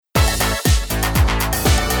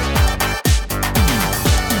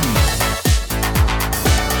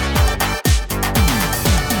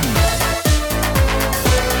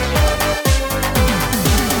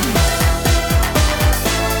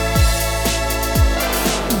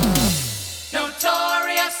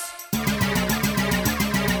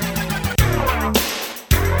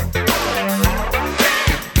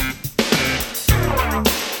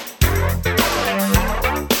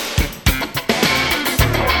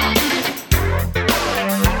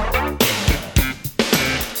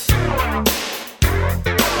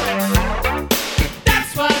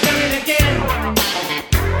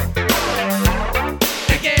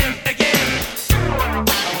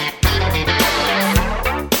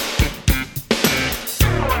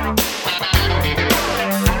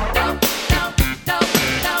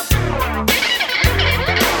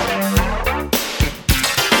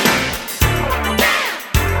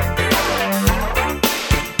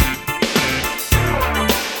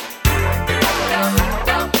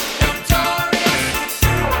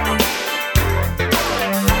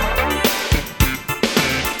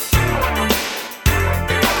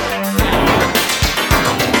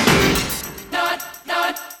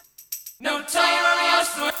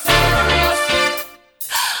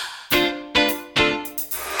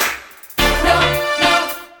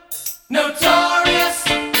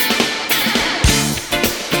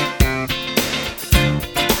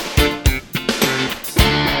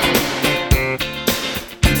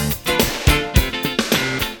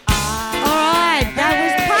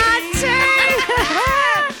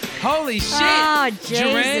Oh,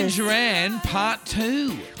 Duran Jesus. Duran Part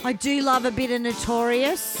 2. I do love a bit of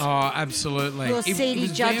Notorious. Oh, absolutely. Your It CD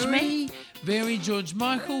was Judgment. Very George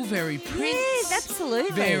Michael, very Prince. Yes,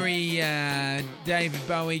 absolutely. Very David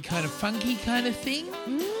Bowie kind of funky kind of thing,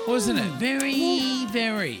 wasn't it?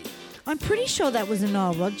 Very. I'm pretty sure that was a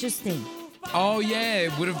Nile Rodgers thing. Oh, yeah,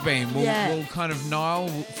 it would have been. Well, Yeah. well, kind of Niall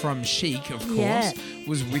from Chic, of course, Yeah.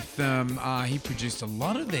 was with them. He produced a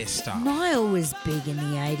lot of their stuff. Niall was big in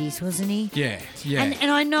the 80s, wasn't he? Yeah. And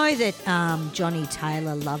I know that Johnny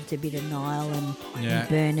Taylor loved a bit of Niall and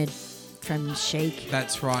Bernard from Chic.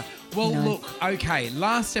 That's right. Well, No. look, okay,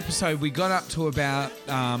 last episode we got up to about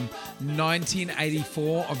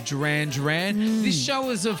 1984 of Duran Duran. This show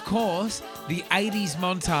is, of course, the 80s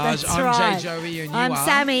montage. That's I'm right. Jay Joey and you I'm are.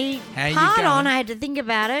 Sammy. How you Hard going? on, I had to think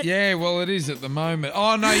about it. Yeah, well, it is at the moment.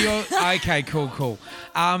 Oh, no, you're... Okay, cool.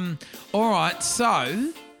 All right,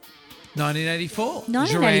 so... 1984.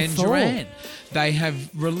 1984. Duran. They have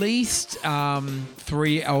released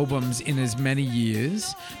 3 albums in as many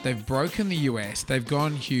years. They've broken the US. They've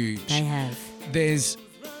gone huge. They have. There's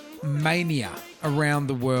mania around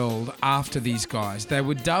the world after these guys. They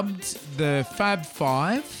were dubbed the Fab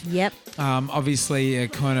Five. Yep. Obviously a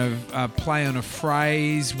kind of play on a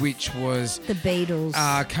phrase which was... The Beatles.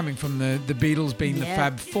 coming from the Beatles being the Yep.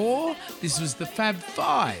 Fab Four. This was the Fab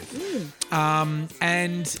Five. And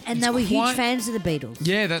they were huge fans of the Beatles.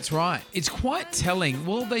 Yeah, that's right. It's quite telling.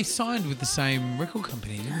 Well, they signed with the same record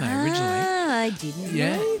company, didn't they, originally? I didn't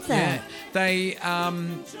know that. Yeah. They...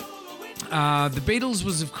 the Beatles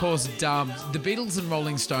was, of course, dubbed... The Beatles and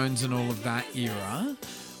Rolling Stones and all of that era.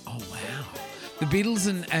 Oh, wow. The Beatles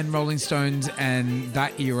and Rolling Stones and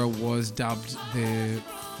that era was dubbed the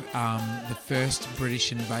first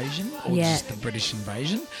British invasion, or just the British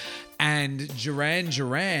invasion. And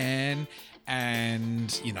Duran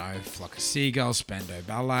and, Flock of Seagulls, Spandau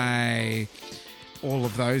Ballet... all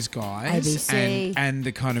of those guys. ABC. And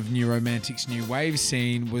the kind of New Romantics, New Wave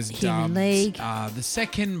scene was Human dubbed League. the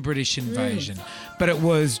second British invasion. But it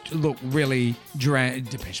was, really,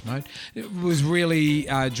 Depeche Mode. It was really,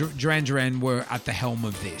 Duran Duran were at the helm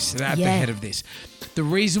of this, at the head of this. The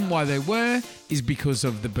reason why they were is because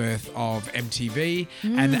of the birth of MTV.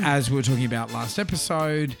 And as we were talking about last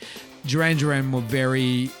episode, Duran Duran were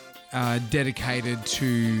very dedicated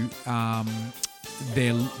to...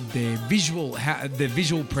 their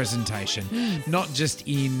visual presentation, not just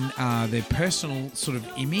in their personal sort of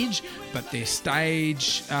image, but their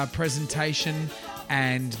stage presentation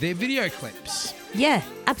and their video clips. Yeah,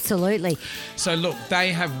 absolutely. So look,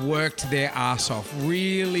 they have worked their ass off,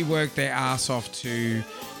 really worked their ass off to,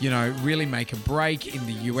 really make a break in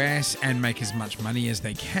the US and make as much money as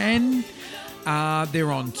they can.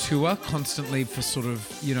 They're on tour constantly for sort of,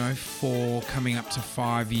 for coming up to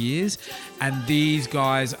 5 years. And these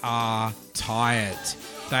guys are tired.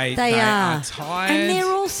 They are tired. And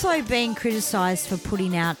they're also being criticised for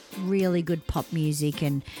putting out really good pop music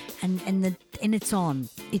and it's on.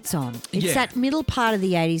 It's that middle part of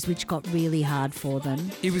the 80s which got really hard for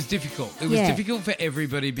them. It was difficult. It was difficult for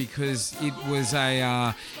everybody because it was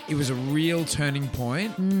a real turning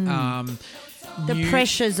point. The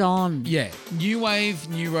pressure's on. Yeah. New Wave,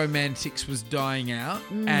 New Romantics was dying out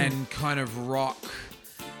and kind of rock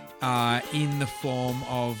in the form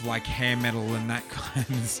of like hair metal and that kind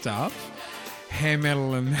of stuff. Hair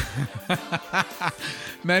metal and...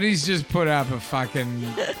 Maddie's just put up a fucking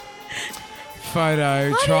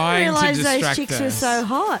photo trying to distract us. I didn't realise those chicks were so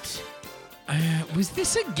hot. Was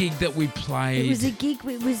this a gig that we played? It was a gig.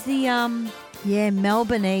 It was the...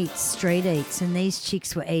 Melbourne Eats, Street Eats, and these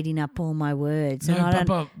chicks were eating up all my words. No,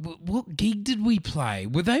 but what gig did we play?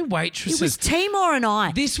 Were they waitresses? It was Timor and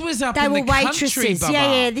I. This was up they in were the country, waitresses. Bubba.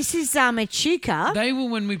 Yeah. This is Echuca. They were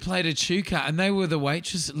when we played Echuca, and they were the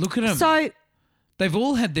waitresses. Look at them. So they've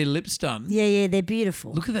all had their lips done. Yeah, they're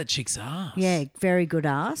beautiful. Look at that chick's ass. Yeah, very good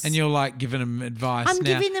ass. And you're like giving them advice. I'm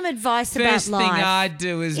giving them advice about life. First thing I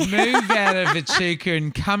do is move out of Echuca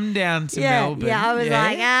and come down to Melbourne. Yeah, I was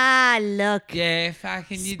like, look. Yeah,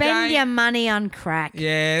 fucking you Spend your money on crack.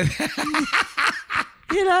 Yeah.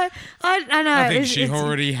 I know. I think she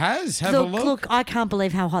already has. Have a look. Look, I can't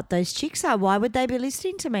believe how hot those chicks are. Why would they be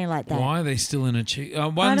listening to me like that? Why are they still in a chick?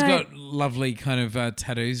 One's got lovely kind of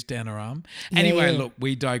tattoos down her arm. Anyway, look,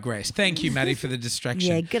 we digress. Thank you, Maddie, for the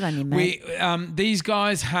distraction. Yeah, good on you, mate. These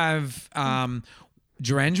guys have,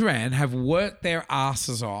 Duran Duran have worked their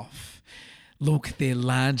asses off. Look, they're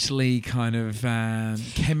largely kind of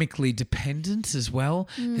chemically dependent as well.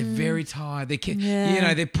 They're very tired.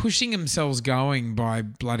 They're pushing themselves going by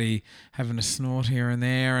bloody having a snort here and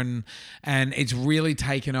there, and it's really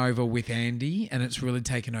taken over with Andy, and it's really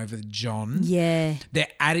taken over John. Yeah, they're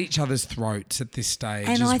at each other's throats at this stage,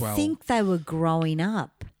 and as I well. think they were growing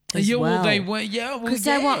up. As well, they were. Yeah, because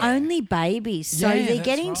they were only babies, so they're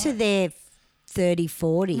getting to their 30,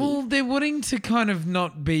 40. Well, they're wanting to kind of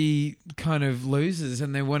not be kind of losers,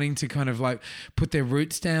 and they're wanting to kind of like put their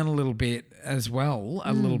roots down a little bit as well,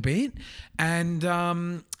 and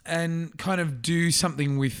kind of do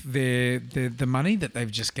something with the money that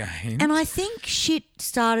they've just gained. And I think shit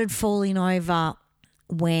started falling over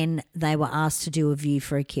when they were asked to do A View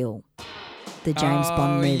for a Kill. The James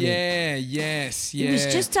Bond movie. Yeah, yes, yeah. It was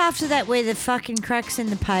just after that where the fucking cracks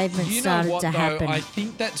in the pavement started to happen. I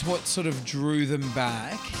think that's what sort of drew them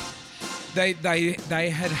back. They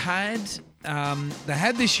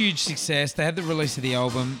had this huge success. They had the release of the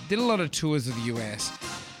album, did a lot of tours of the US,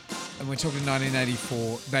 and we're talking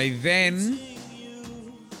 1984. They then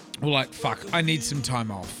were like, fuck, I need some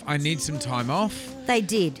time off. They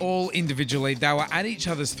did. All individually. They were at each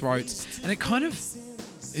other's throats, and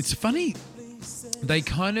it's funny. They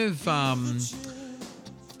kind of, for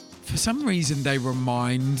some reason, they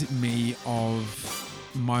remind me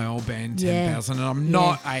of my old band 10,000, and I'm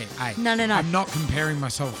not. No. I'm not comparing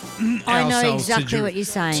myself. I know exactly what you're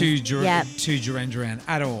saying. To Duran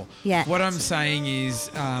at all. Yeah. What I'm saying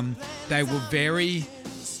is, they were very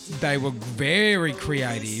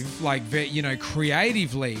creative. Like,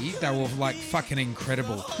 creatively, they were like fucking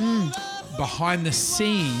incredible. Behind the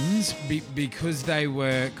scenes, because they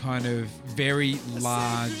were kind of very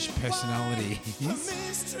large personalities,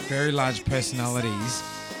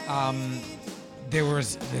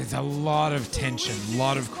 there's a lot of tension, a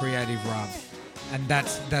lot of creative rub, and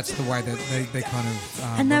that's the way that they kind of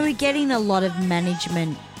and they were getting a lot of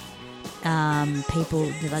management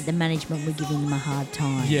people, like the management were giving them a hard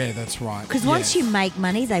time. Yeah, that's right. Because once you make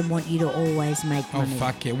money, they want you to always make money. Oh,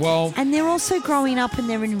 fuck yeah. Well, and they're also growing up and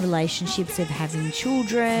they're in relationships of having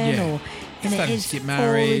children and it's get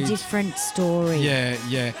married. All a different story.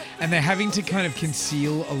 Yeah. And they're having to kind of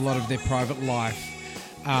conceal a lot of their private life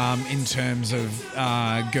in terms of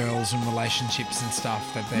girls and relationships and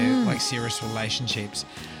stuff, that they're like serious relationships.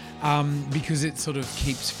 Because it sort of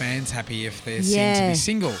keeps fans happy if they're seen to be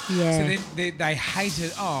single. Yeah. So then they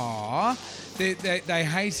hated, they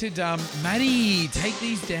hated, Maddie, take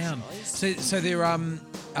these down. So they're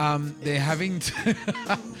having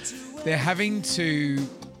to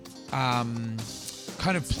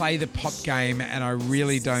kind of play the pop game, and I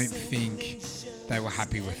really don't think they were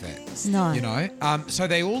happy with it. No. So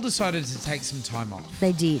they all decided to take some time off.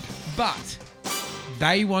 They did. But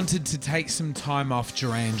they wanted to take some time off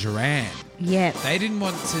Duran. Yeah. They didn't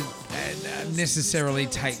want to necessarily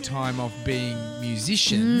take time off being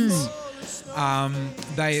musicians.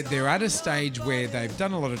 They're at a stage where they've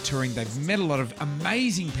done a lot of touring. They've met a lot of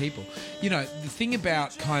amazing people. The thing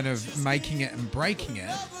about kind of making it and breaking it,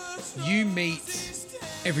 you meet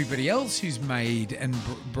everybody else who's made and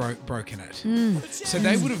broken it. So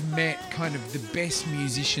they would have met kind of the best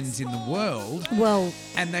musicians in the world. Well,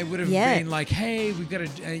 and they would have been like, "Hey, we've got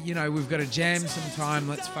to jam sometime.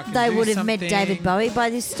 Let's fucking." They do would have something. met David Bowie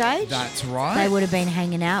by this stage. That's right. They would have been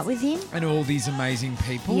hanging out with him and all these amazing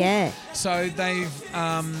people. Yeah. So they've.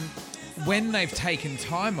 When they've taken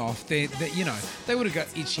time off, they would have got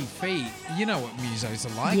itchy feet. You know what musos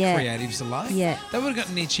are like, creatives are like. Yeah. They would have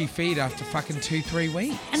gotten itchy feet after fucking 2-3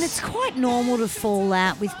 weeks. And it's quite normal to fall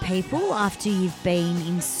out with people after you've been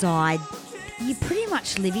inside. You're pretty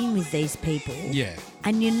much living with these people. Yeah.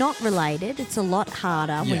 And you're not related. It's a lot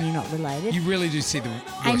harder when you're not related. You really do see the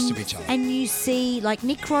worst of each other. And you see, like,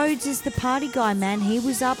 Nick Rhodes is the party guy, man. He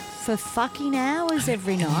was up for fucking hours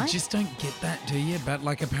every night. You just don't get that, do you? But,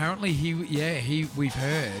 like, apparently we've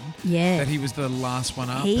heard that he was the last one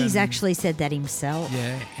up. He's actually said that himself.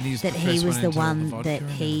 Yeah. And he was that the he first was one the into all one the that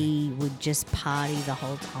vodka he would just party the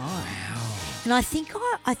whole time. Wow. And I think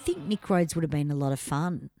Nick Rhodes would have been a lot of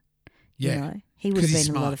fun. Yeah. He would have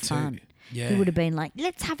been a lot of fun. Too. Yeah. He would have been like,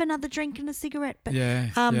 let's have another drink and a cigarette. But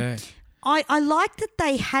yeah. I like that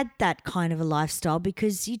they had that kind of a lifestyle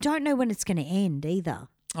because you don't know when it's going to end either.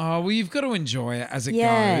 Oh, well, you've got to enjoy it as it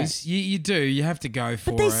goes. You do. You have to go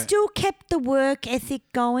for it. But they still kept the work ethic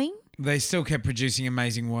going. They still kept producing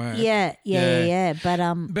amazing work. Yeah.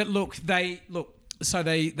 But look, so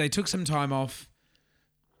they took some time off.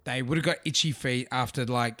 They would have got itchy feet after,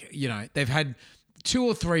 they've had 2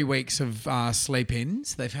 or 3 weeks of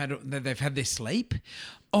sleep-ins. They've had their sleep.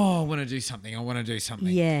 Oh, I want to do something.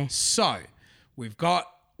 Yeah. So we've got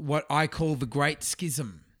what I call the Great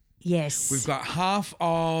Schism. Yes. We've got half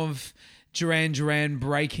of Duran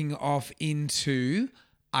breaking off into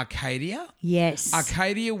Arcadia. Yes.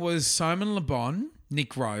 Arcadia was Simon Le Bon,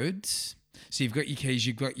 Nick Rhodes. So you've got your keys,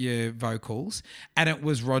 you've got your vocals, and it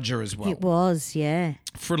was Roger as well. It was, yeah.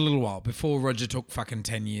 For a little while before Roger took fucking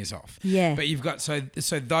 10 years off. Yeah. But you've got so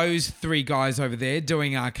those three guys over there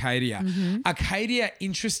doing Arcadia. Mm-hmm. Arcadia,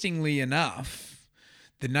 interestingly enough,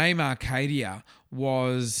 the name Arcadia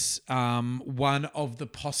was one of the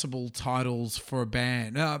possible titles for a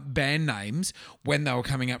band names when they were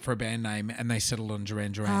coming up for a band name, and they settled on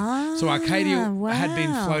Duran Duran. So Arcadia had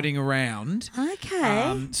been floating around.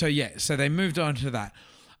 Okay. So they moved on to that.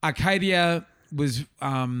 Arcadia was,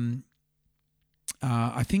 I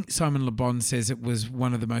think Simon Le Bon says it was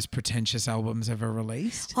one of the most pretentious albums ever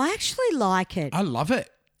released. I actually like it. I love it.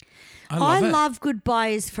 I love Goodbye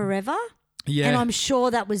Is Forever. Yeah. And I'm sure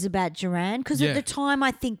that was about Duran because at the time I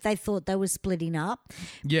think they thought they were splitting up.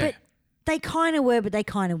 Yeah. But they kind of were, but they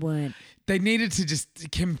kind of weren't. They needed to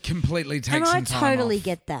just completely take and some I time totally off.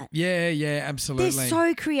 get that. Yeah, absolutely. They're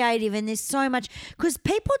so creative and there's so much because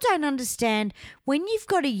people don't understand when you've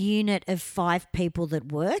got a unit of 5 people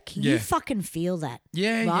that work, you fucking feel that.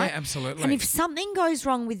 Yeah, right? yeah, absolutely. And if something goes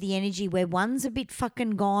wrong with the energy where one's a bit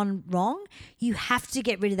fucking gone wrong, you have to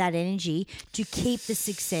get rid of that energy to keep the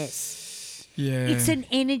success. Yeah. It's an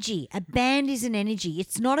energy. A band is an energy.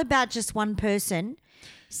 It's not about just one person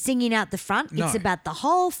singing out the front. No. It's about the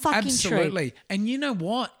whole fucking Absolutely. troop. And you know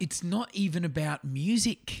what? It's not even about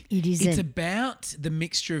music. It isn't. It's about the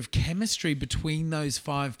mixture of chemistry between those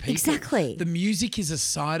 5 people. Exactly. The music is a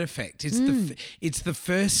side effect. It's the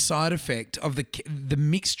first side effect of the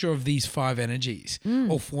mixture of these 5 energies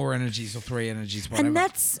or 4 energies or 3 energies, whatever. And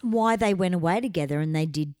that's why they went away together and they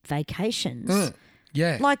did vacations.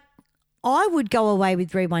 Yeah. Like I would go away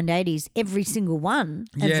with Rewind 80s, every single one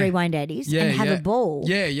of Rewind 80s and have a ball.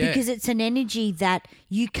 Yeah. Because it's an energy that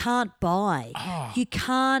you can't buy. Oh. You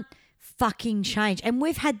can't fucking change. And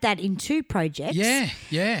we've had that in 2 projects.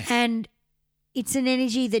 Yeah. And it's an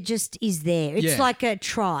energy that just is there. It's like a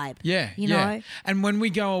tribe. Yeah, you know. And when we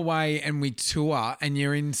go away and we tour, and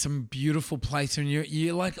you're in some beautiful place, and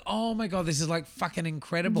you're like, oh my god, this is like fucking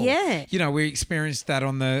incredible. Yeah. You know, we experienced that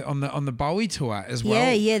on the Bowie tour as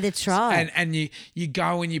well. Yeah, that's right. And you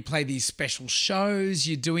go and you play these special shows.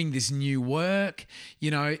 You're doing this new work.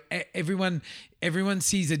 You know, everyone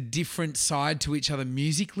sees a different side to each other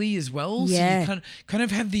musically as well. Yeah. So you kind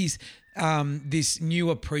of have these. This new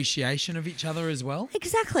appreciation of each other as well.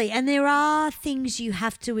 Exactly. And there are things you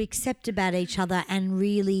have to accept about each other and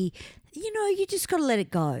really, you just got to let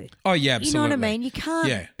it go. Oh, yeah, absolutely. You know what I mean? You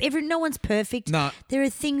can't, no one's perfect. No. There are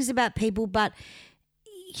things about people, but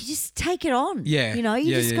you just take it on. Yeah.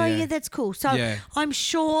 You just go, that's cool. So I'm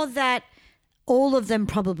sure that all of them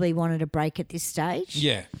probably wanted a break at this stage.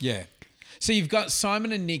 Yeah. So you've got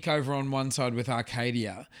Simon and Nick over on one side with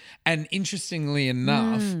Arcadia, and interestingly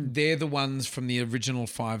enough, they're the ones from the original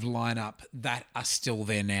 5 lineup that are still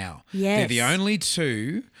there now. Yes. They're the only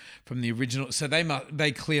 2 from the original, so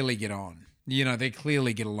they clearly get on. You know, they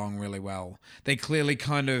clearly get along really well. They clearly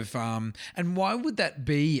kind of, and why would that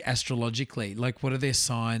be astrologically? Like, what are their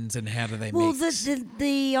signs and how do they mix? Well,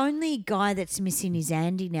 the only guy that's missing is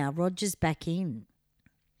Andy now. Roger's back in.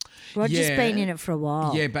 Roger's been in it for a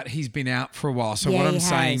while. Yeah, but he's been out for a while. So Yeah, what I'm he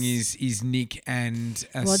saying has. is Nick and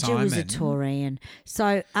Roger Simon. was a Taurian.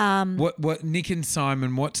 So What Nick and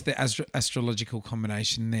Simon? What's the astrological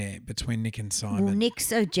combination there between Nick and Simon? well,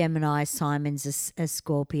 Nick's a Gemini, Simon's a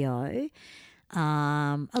Scorpio. A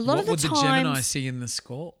lot what of the would times, the Gemini see in the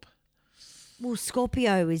Scorp? well,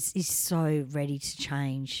 Scorpio is so ready to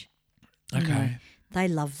change. You know, Okay. they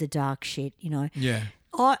love the dark shit. Yeah.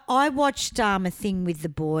 I watched a thing with the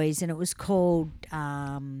boys and it was called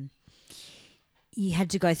you had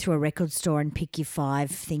to go through a record store and pick your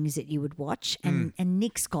 5 things that you would watch and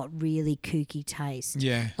Nick's got really kooky taste.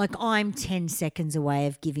 Yeah. Like I'm 10 seconds away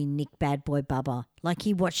of giving Nick Bad Boy Bubba. Like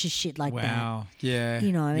he watches shit like that. Wow. Yeah.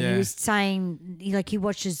 And yeah. he was saying like he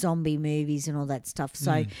watches zombie movies and all that stuff.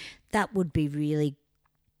 So that would be really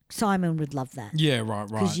Simon would love that. Yeah. Right.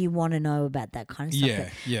 Because you want to know about that kind of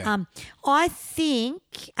stuff. Yeah. I think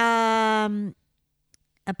a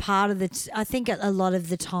part of I think a lot of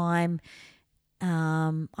the time,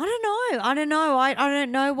 I don't know. I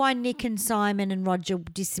don't know why Nick and Simon and Roger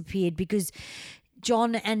disappeared because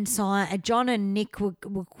John and Nick were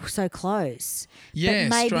so close. Yeah, but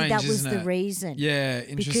maybe strange, that was isn't the it? reason. Yeah,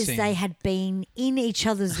 interesting. Because they had been in each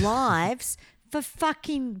other's lives for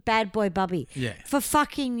fucking Bad Boy Bubby. Yeah. For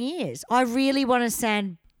fucking years. I really want to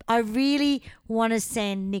send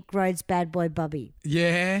Nick Rhodes Bad Boy Bubby.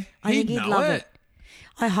 Yeah. I think he'd love it.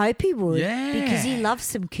 I hope he would. Yeah. Because he loves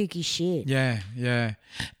some kooky shit. Yeah.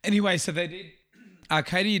 Anyway, so they did.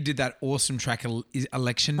 Arcadia did that awesome track,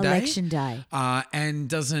 Election Day. Election Day. And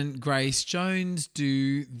doesn't Grace Jones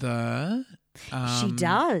do the... she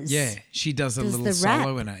does. Yeah, she does a little the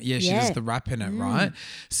solo rap. in it. Yeah, she does the rap in it, right?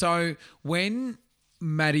 So when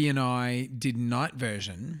Maddie and I did Night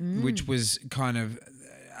Version, which was kind of,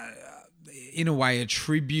 in a way, a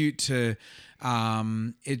tribute to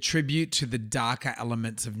the darker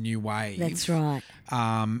elements of New Wave. That's right.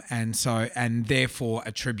 And therefore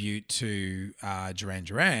a tribute to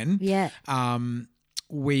Duran. Yeah.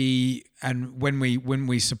 When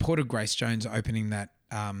we supported Grace Jones opening that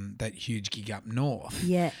huge gig up north.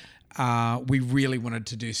 Yeah. We really wanted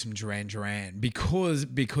to do some Duran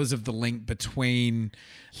because of the link between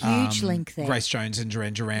Huge link there. Grace Jones and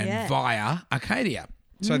Duran via Arcadia.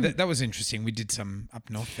 So that was interesting. We did some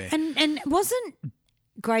up north there. And wasn't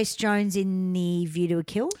Grace Jones in the View to a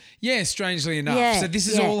Kill? Yeah, strangely enough. Yeah, so this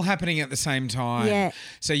is all happening at the same time. Yeah.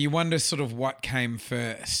 So you wonder sort of what came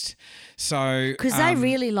first. So Because they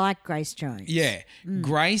really like Grace Jones. yeah,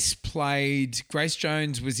 Grace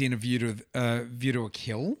Jones was in a View to a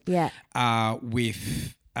Kill. Yeah.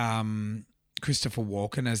 With Christopher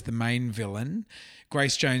Walken as the main villain.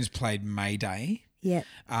 Grace Jones played Mayday. Yeah.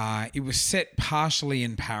 It was set partially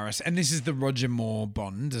in Paris, and this is the Roger Moore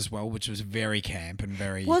Bond as well, which was very camp and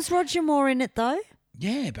very... Was Roger Moore in it though?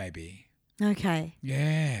 Yeah, baby. Okay.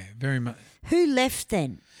 Yeah, very much. Who left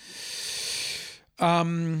then?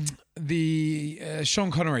 The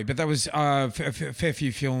Sean Connery, but that was a fair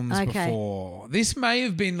few films before. This may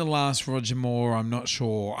have been the last Roger Moore. I'm not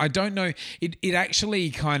sure. I don't know. It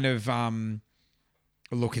actually kind of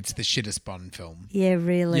look. It's the shittest Bond film. Yeah,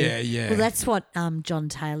 really. Yeah. Well, that's what John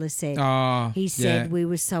Taylor said. He said we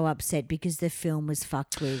were so upset because the film was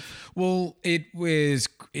fucked with. Well, it was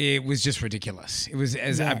just ridiculous. It was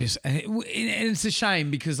as obvious, and it's a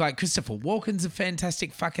shame because like Christopher Walken's a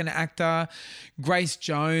fantastic fucking actor. Grace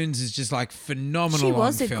Jones is just like phenomenal. She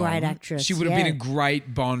was on a film. great actress. She would have been a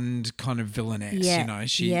great Bond kind of villainess. Yeah. You know,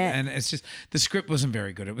 and it's just the script wasn't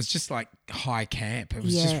very good. It was just like high camp. It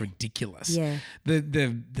was just ridiculous. Yeah. The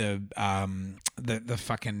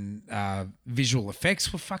fucking visual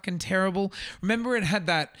effects were fucking terrible. Remember,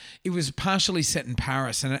 it was partially set in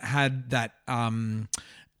Paris, and it had that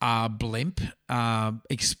blimp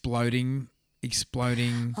exploding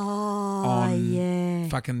on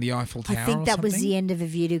fucking the Eiffel Tower. I think that was the end of A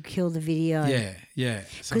View to Kill the video. Yeah.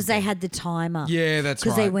 Because they had the timer. Yeah, that's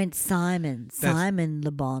right. Because they went Simon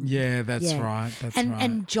Le Bon. Yeah, that's right.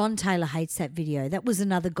 And John Taylor hates that video. That was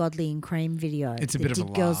another Godly and Cream video. It's a bit of a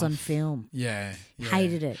did Girls laugh. on Film. Yeah.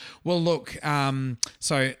 Hated it. Well, look,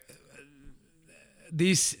 so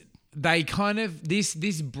this break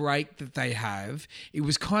that they have, it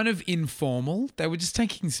was kind of informal. They were just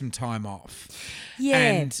taking some time off.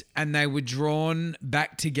 Yeah. And they were drawn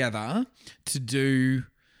back together to do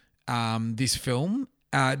this film.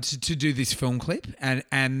 To do this film clip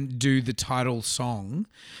and do the title song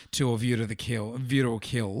to A View to a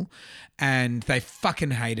Kill, and they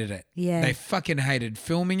fucking hated it. Yeah. They fucking hated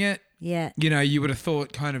filming it. Yeah. You know, you would have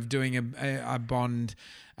thought kind of doing a Bond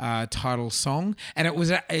title song, and it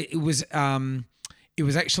was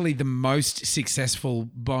actually the most successful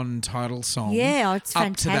Bond title song. Yeah, it's up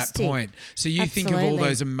fantastic. to that point. So you think of all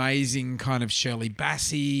those amazing kind of Shirley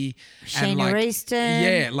Bassey, Shayna Easton.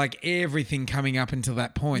 Yeah, like everything coming up until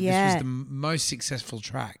that point. Yeah. This was the most successful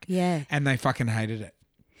track. Yeah. And they fucking hated it.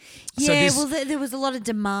 Yeah, there was a lot of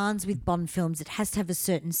demands with Bond films. It has to have a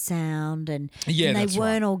certain sound, and they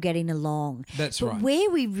weren't all getting along. That's but right. Where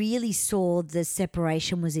we really saw the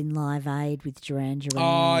separation was in Live Aid with Duran.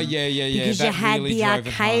 Oh, yeah. Because that you had really the drove it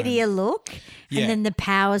Arcadia home. look, and then the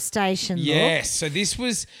Power Station look. Yes, so this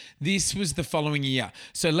was the following year.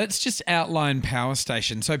 So let's just outline Power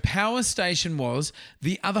Station. So Power Station was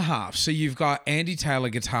the other half. So you've got Andy Taylor,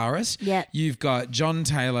 guitarist. Yeah. You've got John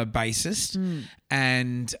Taylor, bassist.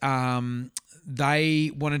 And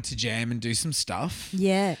they wanted to jam and do some stuff.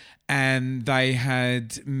 Yeah. And they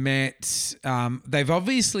had met, they've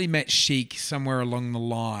obviously met Chic somewhere along the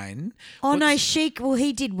line. No, Chic, well,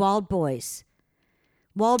 he did Wild Boys.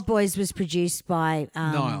 Wild Boys was produced by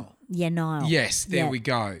Nile. Yeah, Nile. Yes, there we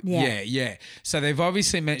go. Yeah. Yeah. So they've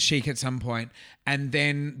obviously met Chic at some point, and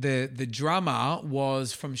then the drummer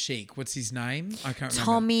was from Chic. What's his name? I can't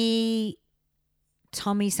remember.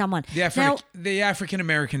 Tommy someone. The African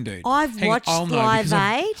American dude. I've watched Live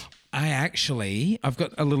Aid. I've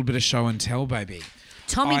got a little bit of show and tell, baby.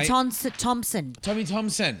 Tommy Thompson. Tommy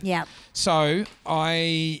Thompson. Yeah. So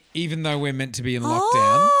even though we're meant to be in lockdown.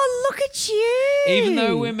 Oh, look at you. Even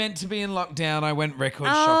though we're meant to be in lockdown, I went record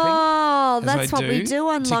shopping. Oh, as that's I what we do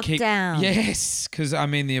on to lockdown. Yes, because I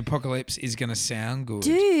mean the apocalypse is going to sound good.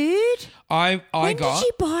 Dude. When did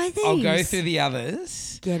you buy these? I'll go through the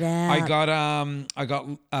others. Get out. I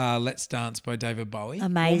got Let's Dance by David Bowie.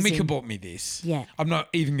 Amazing. Well, Mika bought me this. Yeah. I'm not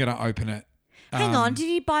even going to open it. Hang on, did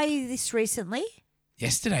you buy this recently?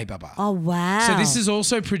 Yesterday, Bubba. Oh, wow. So this is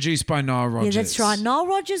also produced by Nile Rodgers. Yeah, that's right. Noel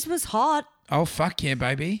Rodgers was hot. Oh, fuck yeah,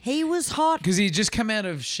 baby. He was hot. Because he had just come out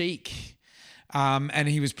of Chic and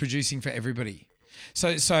he was producing for everybody.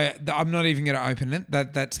 So I'm not even going to open it.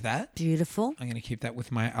 That's that. Beautiful. I'm going to keep that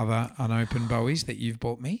with my other unopened Bowies that you've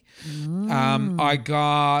bought me. I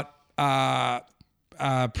got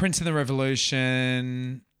Prince and the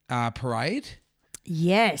Revolution Parade.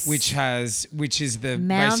 Yes. Which is the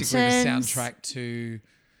Mountains. basically the soundtrack to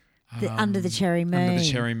Under the Cherry Moon. Under the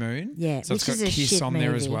Cherry Moon. Yeah, So it's which got is a Kiss shit on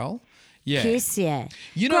there as movie. well. Yeah. Kiss, yeah.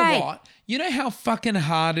 You know Great. what? You know how fucking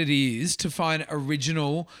hard it is to find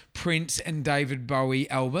original Prince and David Bowie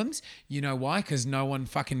albums? You know why? Because no one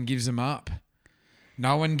fucking gives them up.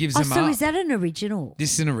 No one gives them So up. is that an original?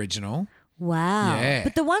 This is an original. Wow. Yeah.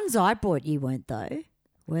 But the ones I bought you weren't though,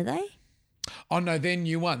 were they? Oh, no, they're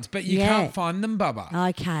new ones. But you Yeah. can't find them, Bubba.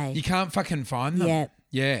 Okay. You can't fucking find them. Yeah.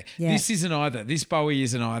 Yeah. Yeah. This isn't either. This Bowie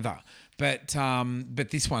isn't either. But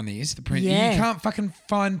this one is the Prince. Yeah. You can't fucking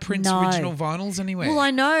find Prince No. original vinyls anywhere. Well,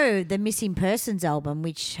 I know the Missing Persons album,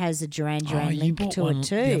 which has a Duran Duran you link bought to one it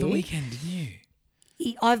too. the other weekend, didn't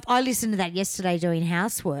you? I listened to that yesterday doing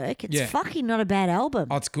housework. It's Yeah. fucking not a bad album.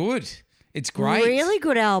 Oh, it's good. It's great. Really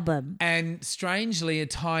good album. And strangely, a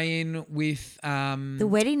tie-in with The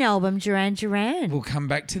wedding album, Duran Duran. We'll come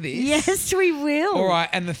back to this. Yes, we will. All right,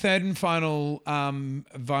 and the third and final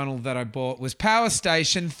vinyl that I bought was Power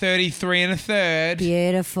Station 33 and a third.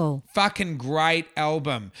 Beautiful. Fucking great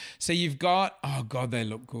album. So you've got, oh God, they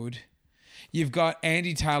look good. You've got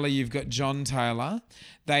Andy Taylor, you've got John Taylor.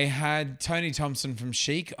 They had Tony Thompson from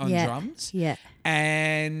Chic on drums. Yeah.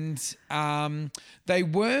 And they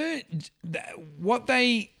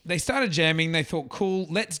started jamming. They thought, cool,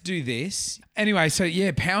 let's do this. Anyway, so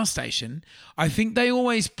yeah, Power Station. I think they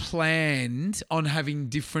always planned on having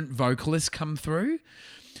different vocalists come through.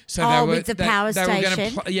 So with the Power they were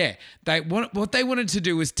Station? what they wanted to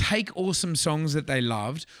do was take awesome songs that they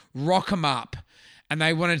loved, rock them up. And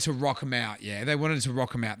they wanted to rock them out, yeah. They wanted to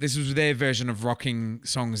rock them out. This was their version of rocking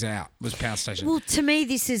songs out, was Power Station. Well, to me,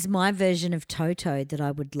 this is my version of Toto that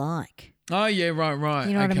I would like. Oh, yeah, right.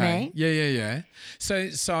 You know what I okay. mean? Yeah.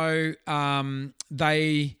 So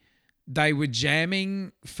they were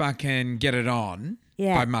jamming fucking Get It On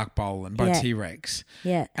by Mark Bolan, by T-Rex.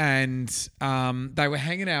 Yeah. And they were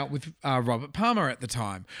hanging out with Robert Palmer at the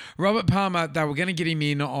time. Robert Palmer, they were going to get him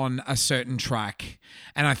in on a certain track.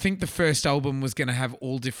 And I think the first album was going to have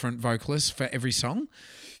all different vocalists for every song.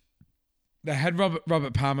 They had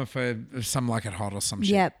Robert Palmer for Some Like It Hot or some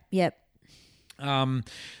shit. Yep.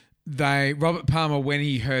 Robert Palmer, when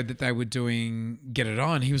he heard that they were doing Get It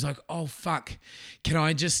On, he was like, oh, fuck, can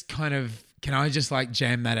I just like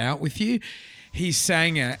jam that out with you? He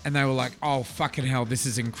sang it and they were like, oh, fucking hell, this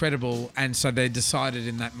is incredible. And so they decided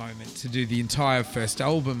in that moment to do the entire first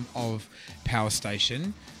album of Power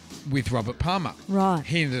Station with Robert Palmer. Right.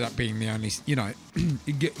 He ended up being the only,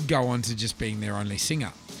 go on to just being their only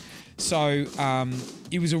singer. So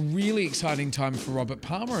it was a really exciting time for Robert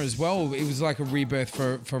Palmer as well. It was like a rebirth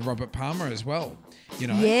for Robert Palmer as well,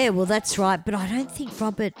 Yeah, well, that's right. But I don't think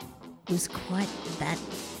Robert was quite that.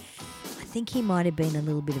 I think he might have been a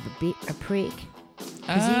little bit of a prick.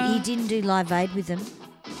 Because he didn't do Live Aid with them.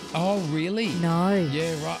 Oh, really? No.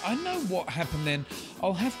 Yeah, right. I know what happened then.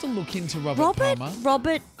 I'll have to look into Robert Palmer.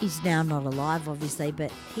 Robert is now not alive, obviously, but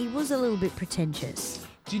he was a little bit pretentious.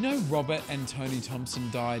 Do you know Robert and Tony Thompson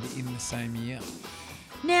died in the same year?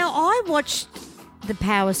 Now, I watched the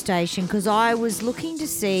Power Station because I was looking to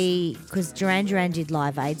see, because Duran Duran did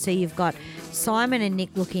Live Aid, so you've got Simon and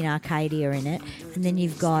Nick looking Arcadia in it, and then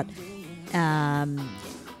you've got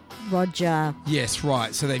Roger. Yes,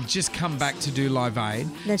 right. So they've just come back to do Live Aid.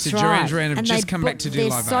 That's so right. Duran Duran have just come back to do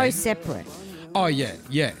Live Aid. They're so separate. Oh,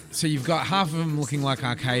 yeah. So you've got half of them looking like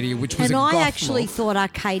Arcadia, which was and a goth I actually look. thought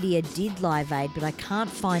Arcadia did Live Aid, but I can't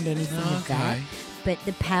find anything of that. But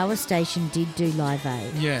the Power Station did do Live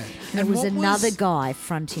Aid. Yeah. And it was another guy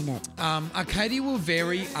fronting it. Arcadia were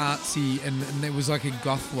very artsy and there was like a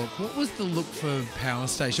goth look. What was the look for Power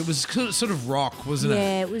Station? It was sort of rock, wasn't it?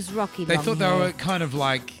 Yeah, it was rocky. They thought hair. they were kind of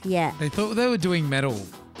like... Yeah. They thought they were doing metal.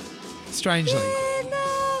 Strangely. Yeah,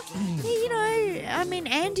 no. You know, I mean,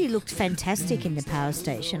 Andy looked fantastic in the Power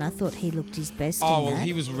Station. I thought he looked his best. Oh, in well, that.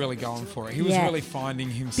 he was really going for it. He was really finding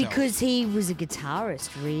himself. Because he was a guitarist,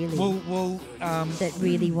 really. That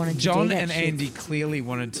really wanted to do John that and shit. Andy clearly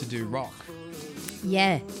wanted to do rock.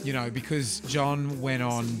 Yeah. You know, because John went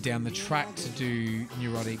on down the track to do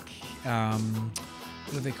neurotic, what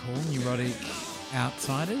do they call neurotic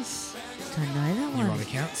outsiders? Don't know that one.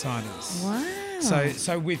 Neurotic outsiders. Wow.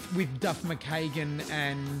 So with Duff McKagan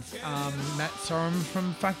and Matt Sorum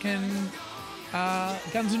from fucking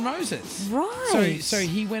Guns N' Roses. Right. So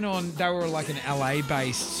he went on. They were like an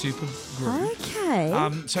LA-based super group.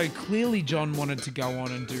 Okay. So clearly John wanted to go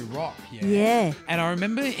on and do rock. Yeah. And I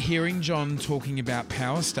remember hearing John talking about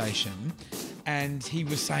Power Station, and he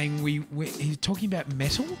was saying he was talking about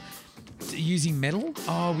metal, using metal.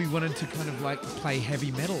 Oh, we wanted to kind of like play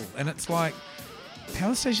heavy metal, and it's like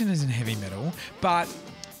Power Station isn't heavy metal, but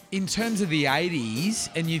in terms of the 80s,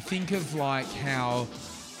 and you think of like how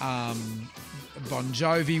Bon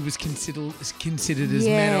Jovi was considered as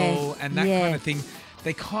metal and that kind of thing.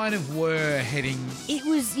 They kind of were heading. It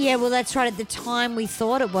was, well, that's right. At the time, we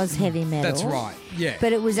thought it was heavy metal. That's right, yeah.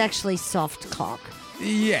 But it was actually soft cock.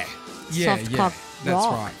 Yeah. Soft cock That's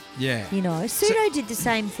rock. right, yeah. You know, Pseudo did the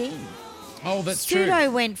same thing. Oh, that's true. Pseudo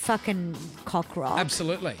went fucking cock rock.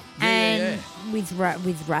 Absolutely. And with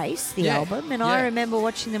Race, the album. And I remember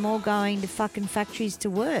watching them all going to fucking factories to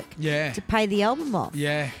work. Yeah. To pay the album off.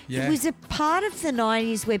 Yeah. It was a part of the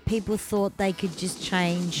 90s where people thought they could just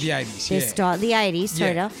change The 80s, their style. The 80s,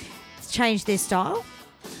 Pseudo. Change their style.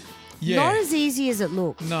 Yeah. Not as easy as it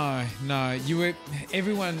looked. No.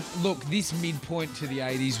 Everyone, look, this midpoint to the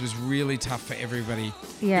 80s was really tough for everybody.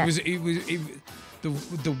 Yeah.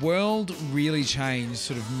 The world really changed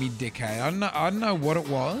sort of mid-decade. I don't know what it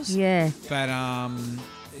was. Yeah. But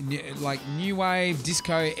like new wave,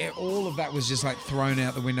 disco, all of that was just like thrown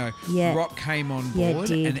out the window. Yeah. Rock came on Yeah, it board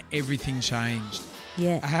did. and everything changed.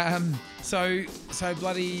 Yeah. So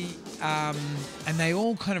bloody and they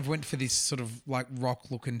all kind of went for this sort of like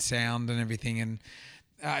rock looking sound and everything, and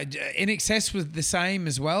In Excess was the same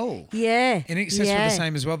as well. Yeah. In Excess were the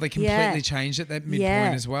same as well. They completely changed at that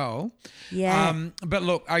midpoint as well. Yeah. But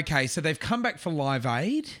look, okay, so they've come back for Live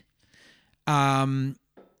Aid.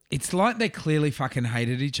 It's like they clearly fucking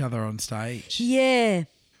hated each other on stage. Yeah.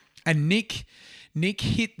 And Nick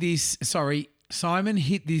hit this, Simon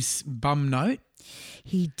hit this bum note.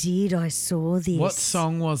 He did. I saw this. What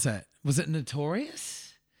song was it? Was it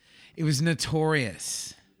Notorious? It was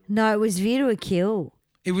Notorious. No, it was View to a Kill.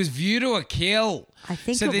 It was View to a Kill. I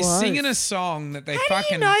think so it was. they're singing a song that they How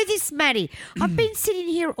fucking... do you know this, Maddie? I've been sitting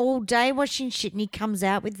here all day watching shit and he comes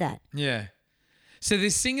out with that. Yeah. So they're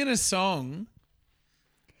singing a song.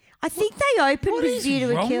 I think they opened What with is View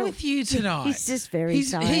to a wrong Kill. with you tonight? He's just very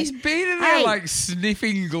tired. He's been in there Hey. like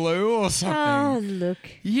sniffing glue or something. Oh, look.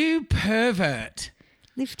 You pervert.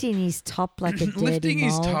 Lifting his top like a dirty Lifting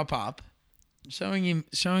his mole. top up, showing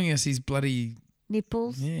us his bloody...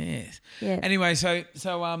 Nipples. Yes. Yeah. Anyway, so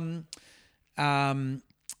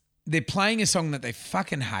they're playing a song that they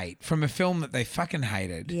fucking hate from a film that they fucking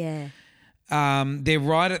hated. Yeah. They're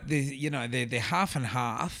right at the, they're half and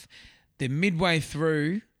half. They're midway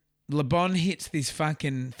through. Le Bon hits this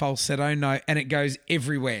fucking falsetto note and it goes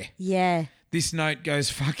everywhere. Yeah. This note goes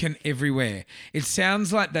fucking everywhere. It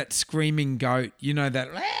sounds like that screaming goat. You know that?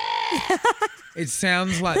 It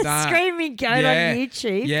sounds like that. Screaming goat on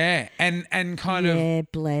YouTube. Yeah, and kind of... Yeah,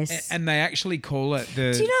 bless. And they actually call it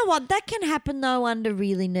the... Do you know what? That can happen, though, under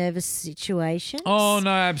really nervous situations. Oh, no,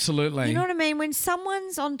 absolutely. You know what I mean? When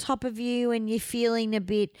someone's on top of you and you're feeling a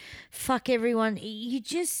bit, fuck everyone, you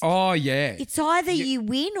just... Oh, yeah. It's either you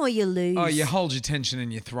win or you lose. Oh, you hold your tension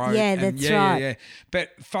in your throat. Yeah, that's right. Yeah.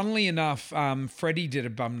 But funnily enough, Freddie did a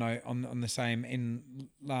bum note on the same in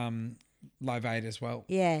Live Aid as well.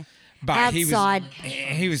 Yeah. But Outside.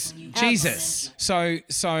 he was Jesus. So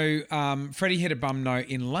Freddie hit a bum note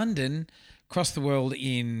in London, across the world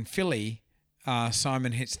in Philly.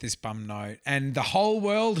 Simon hits this bum note, and the whole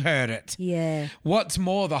world heard it. Yeah. What's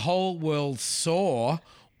more, the whole world saw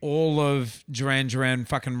all of Duran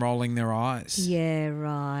fucking rolling their eyes. Yeah,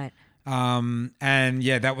 right. And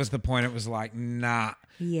yeah, that was the point. It was like, nah.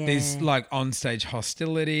 Yeah. There's like onstage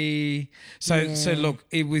hostility. So look,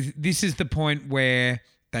 this is the point where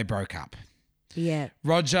they broke up. Yeah.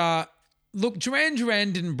 Roger, look, Duran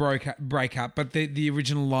didn't break up, but the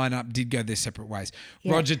original lineup did go their separate ways.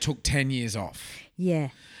 Yeah. Roger took 10 years off. Yeah.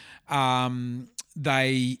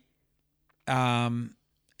 Andy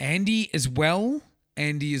as well.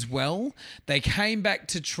 They came back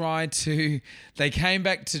to try to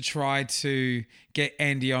get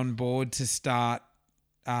Andy on board to start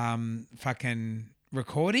fucking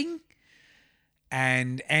recording.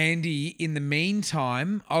 And Andy, in the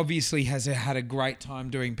meantime, obviously has had a great time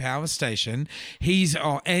doing Power Station.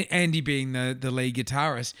 Andy being the lead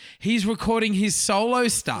guitarist, he's recording his solo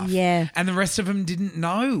stuff. Yeah. And the rest of them didn't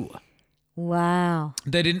know. Wow.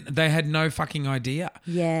 They had no fucking idea.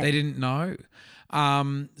 Yeah. They didn't know.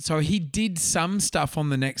 So he did some stuff on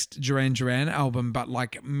the next Duran Duran album, but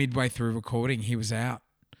like midway through recording, he was out.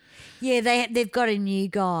 Yeah, they've got a new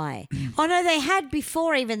guy. Oh, no, they had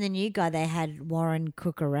before even the new guy, they had Warren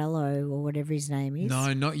Cucurello or whatever his name is.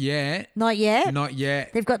 No, not yet. Not yet? Not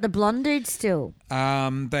yet. They've got the blonde dude still. So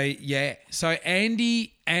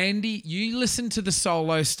Andy, you listen to the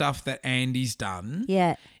solo stuff that Andy's done.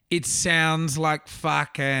 Yeah. It sounds like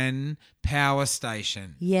fucking Power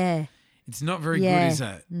Station. Yeah. It's not very good, is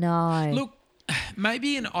it? No. Look,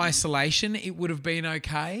 maybe in isolation it would have been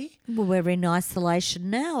okay. Well, we're in isolation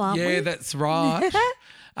now, aren't we? Yeah, that's right.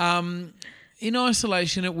 In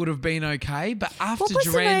isolation it would have been okay, but after What was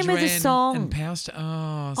the Duran name of the Duran song? and Power Station,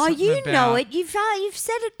 Oh, you know it. You've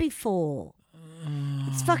said it before.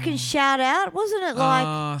 It's fucking Shout Out, wasn't it?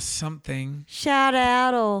 Like something. Shout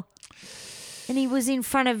Out, and he was in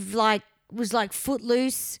front of was like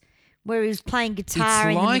Footloose, where he was playing guitar.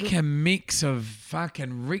 It's in like the middle. a mix of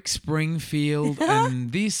fucking Rick Springfield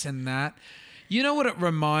and this and that. You know what it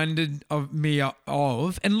reminded of me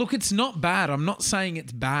of? And look, it's not bad. I'm not saying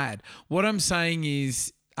it's bad. What I'm saying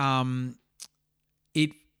is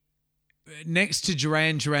it next to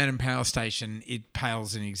Duran Duran and Power Station, it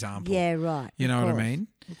pales in example. Yeah, right. You know what I mean?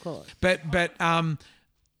 Of course. But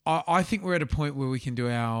I think we're at a point where we can do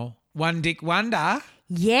our One Dick Wonder.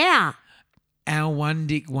 Yeah. Our One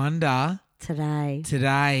Dick Wonder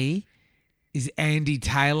today is Andy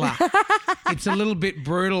Taylor. It's a little bit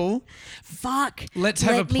brutal. Fuck. Let's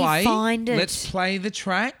have a play. Let me find it. Let's play the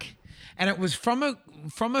track. And it was from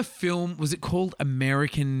a film. Was it called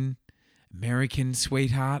American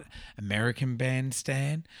Sweetheart? American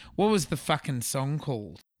Bandstand? What was the fucking song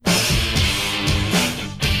called?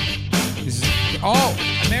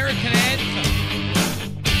 American Anthem.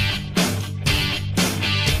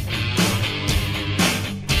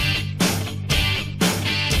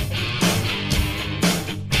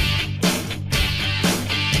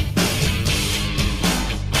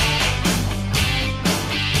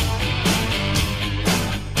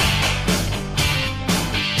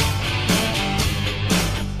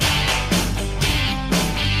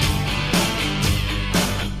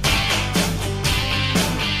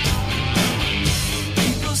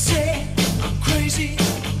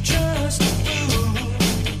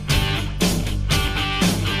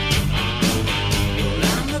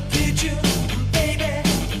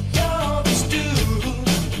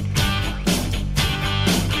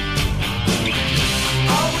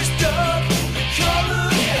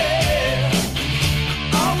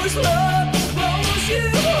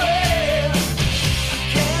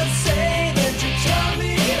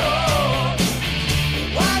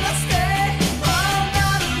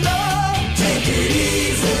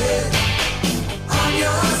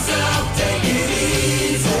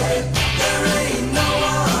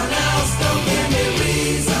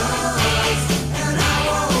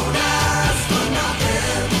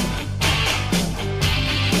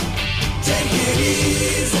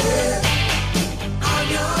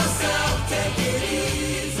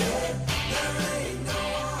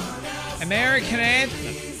 American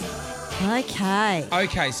Anthem. Okay.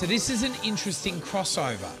 Okay, so this is an interesting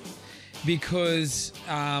crossover because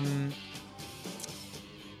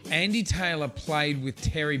Andy Taylor played with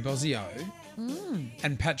Terry Bozzio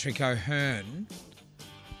and Patrick O'Hearn.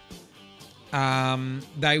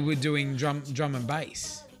 They were doing drum and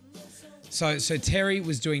bass. So Terry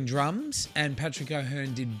was doing drums and Patrick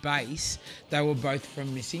O'Hearn did bass. They were both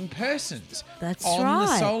from Missing Persons. That's on right.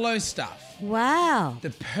 the solo stuff. Wow. The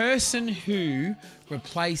person who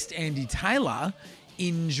replaced Andy Taylor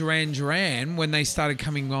in Duran Duran when they started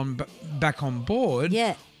coming on back on board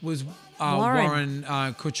was Warren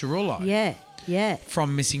Cucurullo. Yeah.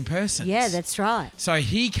 From Missing Persons. Yeah, that's right. So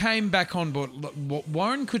he came back on board.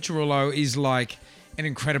 Warren Cucurullo is like an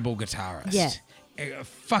incredible guitarist. Yeah. A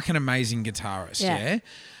fucking amazing guitarist, yeah.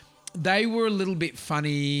 They were a little bit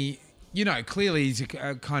funny. You know, clearly he's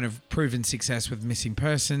a kind of proven success with Missing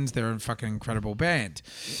Persons. They're a fucking incredible band.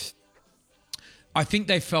 I think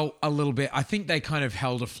they felt a little bit, I think they kind of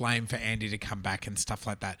held a flame for Andy to come back and stuff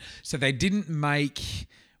like that. So they didn't make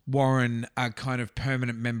Warren a kind of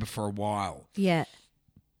permanent member for a while. Yeah.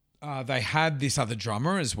 They had this other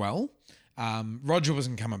drummer as well. Roger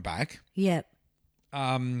wasn't coming back. Yeah.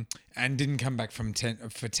 And didn't come back for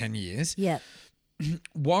 10 years. Yeah.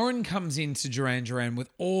 Warren comes into Duran with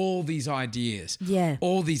all these ideas. Yeah.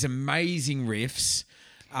 All these amazing riffs.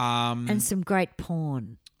 And some great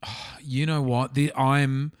porn. You know what?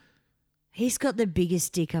 He's got the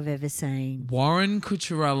biggest dick I've ever seen. Warren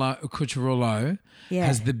Cucurullo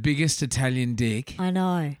has the biggest Italian dick. I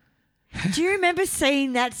know. Do you remember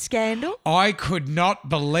seeing that scandal? I could not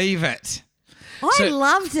believe it. I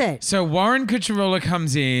loved it. So Warren Cucurullo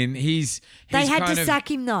comes in. They had to sack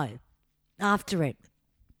him though after it.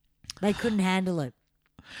 They couldn't handle it.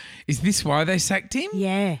 Is this why they sacked him?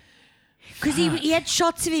 Yeah. Because he had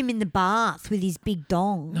shots of him in the bath with his big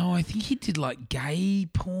dong. No, I think he did like gay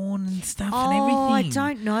porn and stuff and everything. Oh, I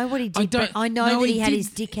don't know what he did, but I know that he had his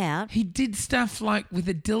dick out. He did stuff like with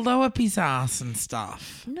a dildo up his ass and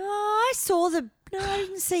stuff. No, I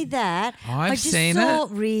didn't see that. I've seen it.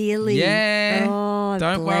 Really? Yeah. Oh,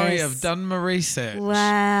 don't worry, I've done my research.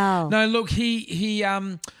 Wow. No, look,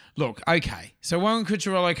 okay. So Warren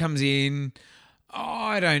Cucurullo comes in.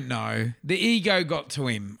 I don't know. The ego got to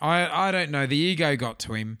him. I don't know. The ego got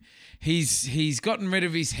to him. He's gotten rid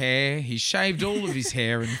of his hair. He's shaved all of his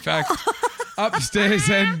hair, in fact, upstairs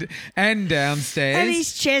and downstairs. And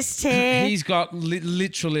his chest hair. He's got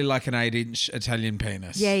literally like an 8-inch Italian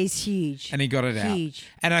penis. Yeah, he's huge. And he got it out. Huge.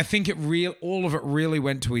 And I think all of it really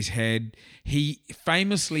went to his head. He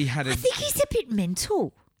famously had I think he's a bit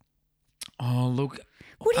mental. Oh, look.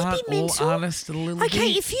 Would he be mental? Honest a little bit.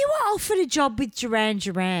 Okay, if you were offered a job with Duran,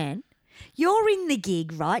 you're in the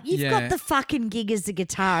gig, right? You've got the fucking gig as a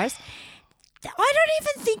guitarist. I don't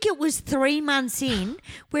even think it was 3 months in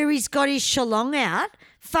where he's got his shalong out,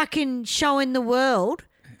 fucking showing the world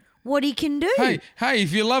what he can do. Hey,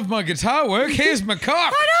 if you love my guitar work, here's my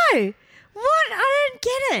cock. I know. What? I don't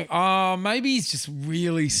get it. Oh, maybe he's just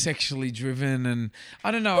really sexually driven and I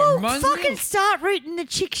don't know. Well, fucking start rooting the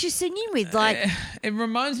chicks you're singing with. It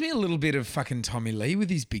reminds me a little bit of fucking Tommy Lee with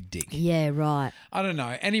his big dick. Yeah, right. I don't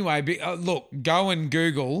know. Anyway, look, go and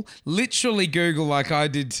literally Google like I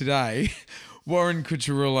did today, Warren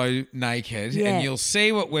Cucurullo naked, and you'll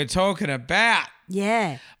see what we're talking about.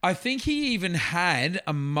 Yeah. I think he even had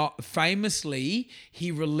famously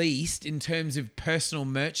he released in terms of personal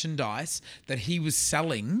merchandise that he was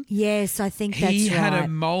selling. Yes, I think that's right. He had a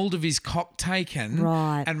mold of his cock taken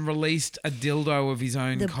and released a dildo of his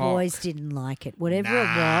own cock. The boys didn't like it. Whatever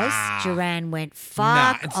it was, Duran went,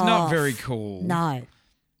 fuck it's off. not very cool. No.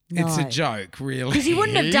 It's a joke, really. Because he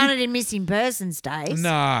wouldn't have done it in Missing Persons days.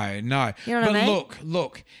 No. You know what I mean?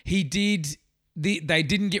 Look, he did... They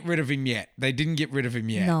didn't get rid of him yet.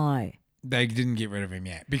 No. They didn't get rid of him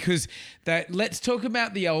yet because let's talk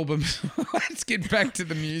about the album. Let's get back to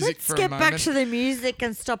the music for a moment. Let's get back to the music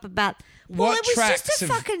and stop about... it was just a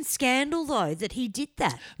fucking scandal, though, that he did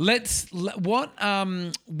that. What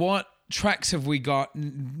tracks have we got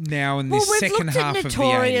now in this second half of the 80s? We've looked at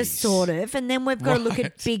Notorious, sort of, and then we've got to look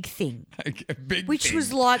at Big Thing. Okay, which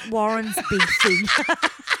was like Warren's Big Thing.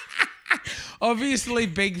 Obviously,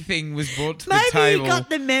 Big Thing was brought to the table. Maybe he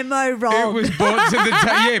got the memo wrong. It was brought to the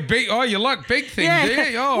table. Yeah, Big. Oh, you like Big Thing, do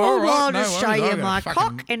you? Oh, all right. I'll just show you my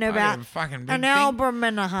cock in about an album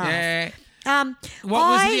and a half. Yeah. What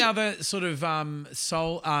was the other sort of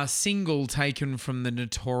single taken from the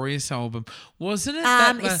Notorious album? Wasn't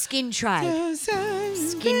it? Skin Trade.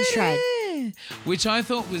 Skin Trade. Which I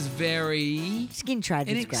thought was very... Skin Trade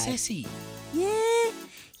was great. Yeah,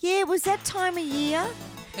 it was that time of year.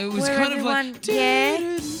 It was kind of like... Yeah.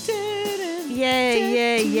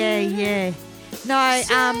 No,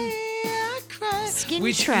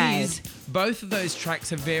 Skin Trade. Both of those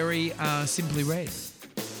tracks are very Simply Red.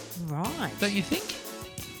 Right. Don't you think?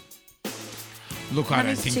 Look, I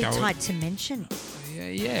don't think too tight to mention.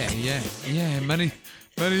 Yeah.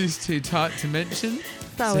 Money's too tight to mention.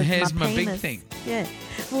 So here's my Big Thing. Yeah.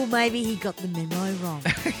 Well, maybe he got the memo wrong.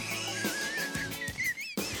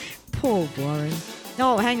 Poor Warren.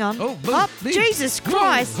 Oh, hang on. Oh, Jesus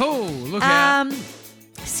Christ. Oh, look out.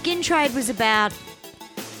 Skin Trade was about...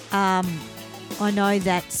 I know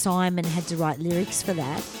that Simon had to write lyrics for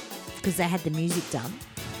that because they had the music done.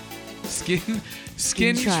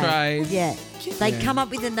 Skin Trade. Yeah. They'd come up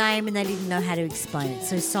with a name and they didn't know how to explain it.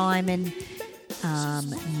 So Simon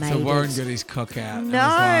made So Warren got his cock out. No,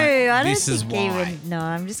 I don't think even... No,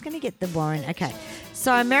 I'm just going to get the Warren. Okay.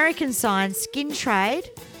 So American Science, Skin Trade...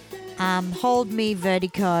 Hold Me,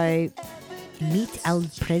 Vertigo, Meet El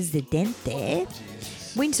Presidente.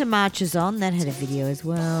 Winter Marches On, that had a video as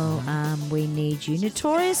well. We Need You.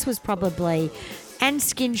 Notorious was probably... And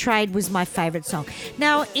Skin Trade was my favourite song.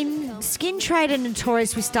 Now, in Skin Trade and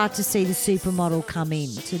Notorious, we start to see the supermodel come in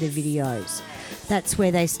to the videos. That's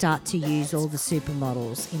where they start to use all the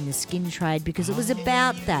supermodels in the skin trade because it was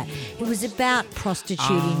about that. It was about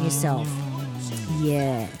prostituting yourself.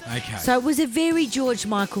 Yeah. Okay. So it was a very George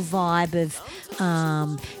Michael vibe of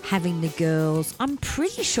having the girls. I'm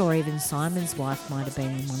pretty sure even Simon's wife might have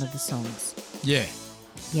been in one of the songs. Yeah.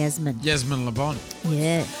 Yasmin. Yasmin Lebon.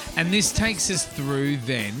 Yeah. And this takes us through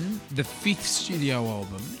then the 5th studio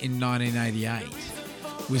album in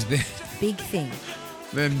 1988 was the Big thing.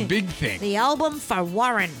 big thing. The album for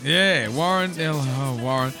Warren. Yeah, Warren.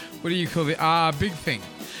 Warren. What do you call it? Big thing.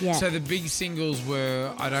 Yeah. So the big singles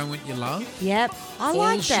were I Don't Want Your Love. Yep. I like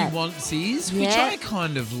All that. She Wants Is, which Yeah. I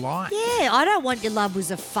kind of like. Yeah, I Don't Want Your Love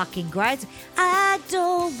was a fucking great. I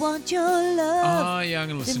don't want your love. Oh, yeah, I'm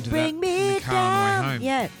going to listen to that Bring in me the car on the way down. home.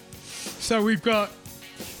 Yeah. So we've got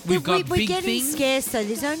We're Big getting Thing. scarce though.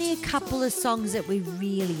 There's only a couple of songs that we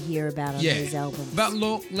really hear about on these albums. But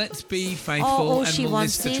look, let's be faithful All and She we'll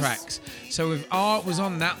Wants list the Is. tracks. So it was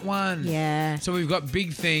on that one. Yeah. So we've got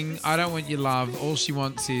Big Thing, I Don't Want Your Love, All She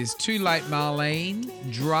Wants Is, Too Late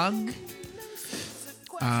Marlene, Drug.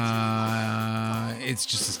 It's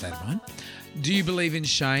just a state of mind. Do You Believe in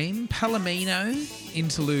Shame, Palomino,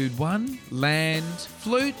 Interlude 1, Land,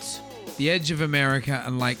 Flute, The Edge of America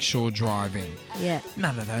and Lakeshore Driving. Yeah.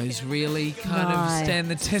 None of those really kind No. of stand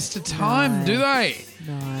the test of time, No. do they?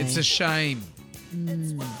 No. It's a shame.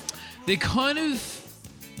 They're kind of...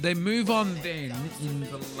 They move on then in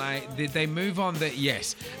the late... They move on that,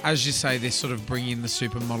 yes, as you say, they're sort of bringing the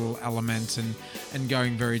supermodel element and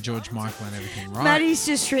going very George Michael and everything, right? Maddie's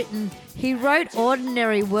just written, he wrote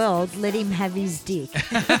Ordinary World, let him have his dick.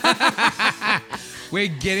 We're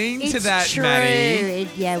getting It's to that, true. Maddie.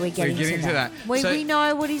 We're getting to that. We So-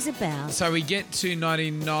 know what he's about. So we get to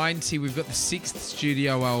 1990. We've got the 6th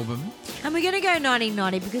studio album. And we're going to go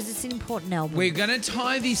 1990 because it's an important album. We're going to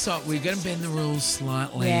tie this up. We're going to bend the rules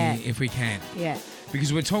slightly Yeah. if we can. Yeah.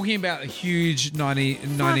 Because we're talking about a huge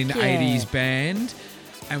 1980s band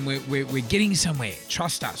and we're getting somewhere.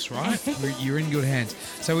 Trust us, right? You're in good hands.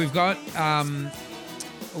 So we've got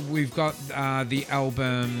the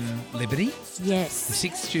album Liberty, the Yes.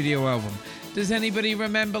 6th studio album. Does anybody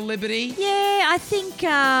remember Liberty? Yeah, I think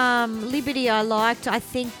Liberty I liked. I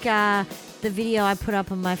think the video I put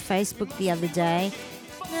up on my Facebook the other day.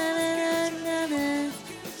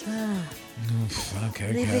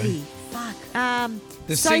 Okay. Liberty. Fuck.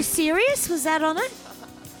 The So six- Serious, was that on it?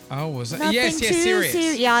 Oh, was it? Nothing Yes, too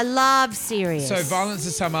Serious. Yeah, I love Serious. So Violence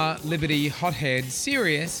of Summer, Liberty, Hothead,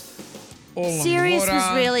 Serious, All on Serious Water.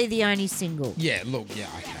 was really the only single. Yeah, look, okay,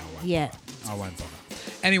 Yeah. I won't bother.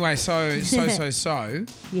 Anyway, so Yes.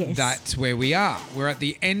 that's where we are. We're at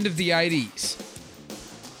the end of the 80s.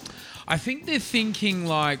 I think they're thinking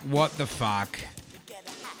like, what the fuck?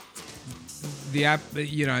 The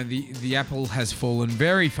apple has fallen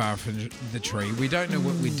very far from the tree. We don't know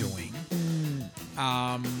what we're doing.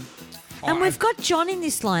 And we've got John in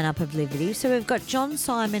this lineup of Liberty. So we've got John,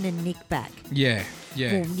 Simon and Nick back. Yeah.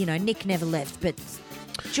 Well, Nick never left, but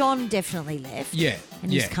John definitely left. Yeah.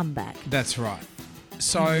 And he's come back. That's right.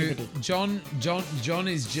 So Liberty. John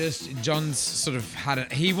is just John's sort of had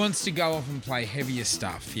it. He wants to go off and play heavier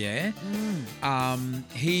stuff. Yeah.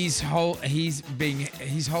 He's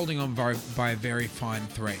holding on by a very fine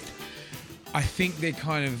thread. I think they're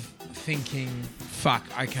kind of thinking, fuck,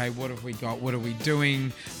 okay, what have we got? What are we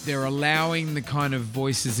doing? They're allowing the kind of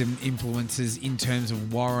voices and influences in terms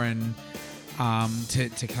of Warren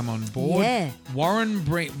to come on board. Yeah.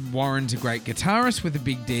 Warren's a great guitarist with a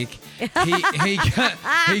big dick.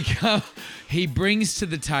 He brings to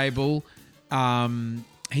the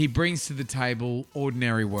table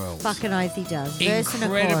Ordinary World. Fucking oath he does. Verse and a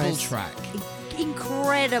Incredible chorus. track.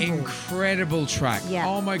 Incredible. Track. Yeah.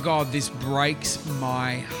 Oh my God, this breaks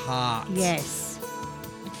my heart. Yes.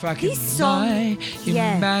 Fucking This song- my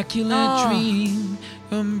yeah. immaculate Oh. dream.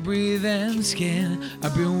 Breathe and skin.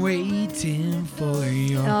 I've been waiting for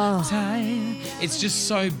your Oh. time. It's just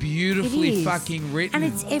so It beautifully is. fucking written.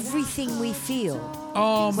 And it's everything we feel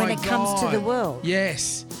oh my when it comes to God. the world.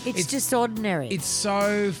 Yes. It's just ordinary. It's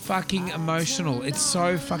so fucking emotional. It's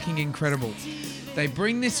so fucking incredible. They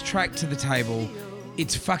bring this track to the table.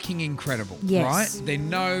 It's fucking incredible, Yes. right? They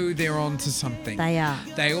know they're onto something. They are.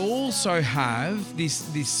 They also have this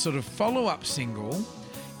sort of follow-up single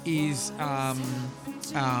is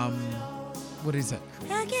what is it?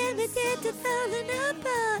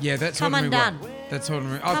 Yeah, that's Come Ordinary Undone. World. That's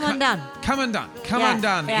Ordinary. Come Undone. Come Undone. Come Yeah,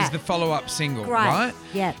 Undone yeah. is the follow-up single, Great. right?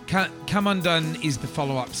 Yeah. Come Undone is the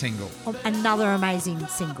follow-up single. Another amazing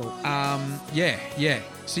single. Yeah.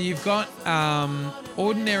 So you've got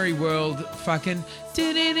Ordinary World fucking... Now,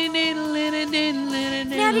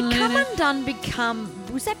 did Come Undone become...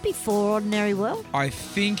 Was that before Ordinary World? I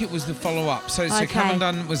think it was the follow-up. So Okay. Come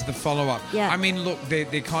Undone was the follow-up. Yeah. I mean, look, they're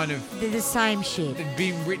kind of... They're the same shit. They'd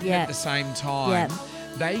been written Yeah. at the same time. Yeah.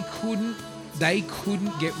 They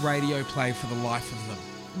couldn't get radio play for the life of them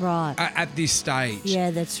Right. at this stage.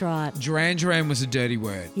 Yeah, that's right. Duran Duran was a dirty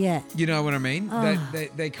word. Yeah. You know what I mean? Oh.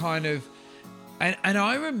 They kind of... And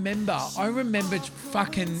I remember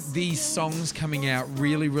fucking these songs coming out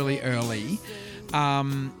really, really early,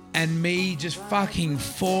 and me just fucking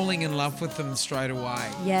falling in love with them straight away.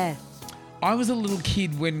 Yeah. I was a little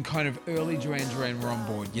kid when kind of early Duran Duran were on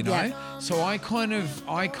board, you know? Yeah. So I kind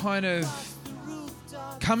of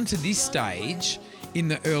come to this stage in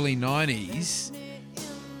the early 90s.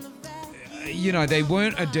 You know, they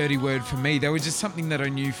weren't a dirty word for me. They were just something that I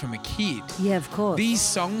knew from a kid. Yeah, of course. These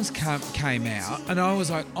songs came out and I was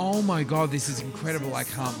like, oh my God, this is incredible. I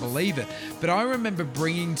can't believe it. But I remember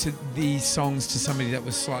bringing these songs to somebody that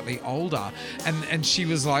was slightly older and she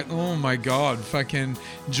was like, oh my God, fucking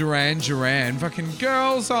Duran Duran, fucking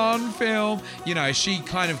girls on film. You know, she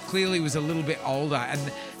kind of clearly was a little bit older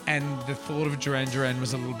and the thought of Duran Duran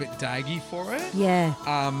was a little bit daggy for her. Yeah.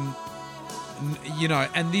 You know,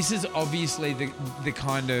 and this is obviously the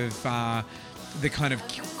kind of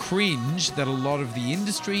cringe that a lot of the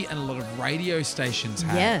industry and a lot of radio stations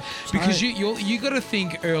have. Yeah, because you got to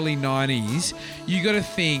think early 90s. You got to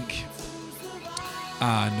think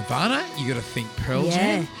Nirvana. You got to think Pearl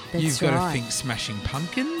Jam. That's You've got right. to think Smashing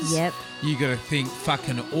Pumpkins. Yep. You got to think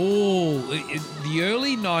fucking the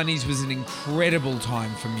early 90s was an incredible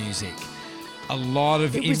time for music. A lot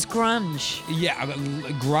of It was grunge. yeah,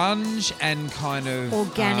 grunge and kind of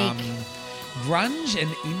Organic. grunge and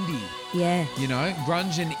indie. Yeah. You know,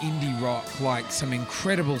 grunge and indie rock, like some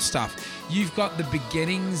incredible stuff. You've got the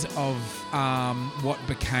beginnings of what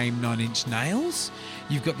became Nine Inch Nails.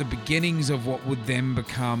 You've got the beginnings of what would then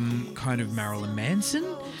become kind of Marilyn Manson.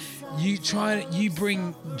 You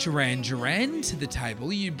bring Duran Duran to the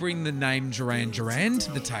table. You bring the name Duran Duran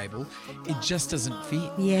to the table. It just doesn't fit.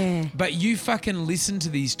 Yeah. But you fucking listen to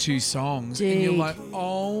these two songs and you're Dude. like,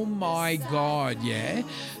 oh my God, yeah.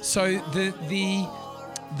 So the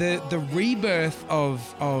rebirth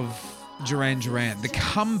of Duran Duran, the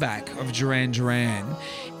comeback of Duran Duran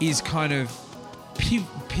is kind of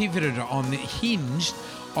pivoted hinged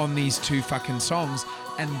on these two fucking songs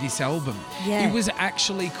and this album. Yeah. It was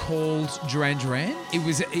actually called Duran Duran.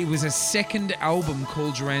 It was a second album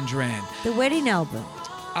called Duran Duran. The wedding album.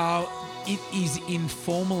 It is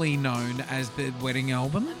informally known as the wedding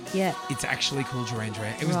album. Yeah. It's actually called Duran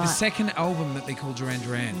Duran. It was the Right. second album that they called Duran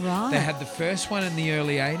Duran. Right. They had the first one in the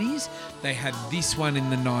early 80s. They had this one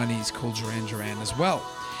in the 90s called Duran Duran as well.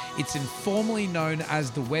 It's informally known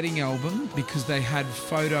as the wedding album because they had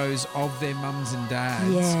photos of their mums and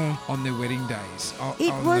dads Yeah. on their wedding days.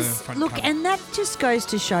 It on was, the front look, cover. and that just goes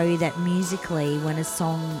to show you that musically, when a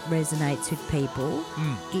song resonates with people,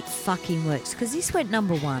 it fucking works. Because this went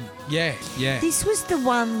number one. Yeah. This was the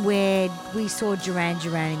one where we saw Duran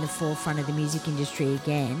Duran in the forefront of the music industry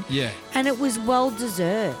again. Yeah. And it was well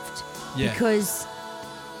deserved. Yeah. Because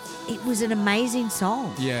it was an amazing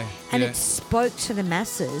song. Yeah. And yeah. it spoke to the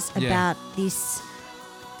masses Yeah. about this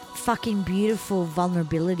fucking beautiful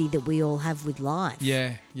vulnerability that we all have with life.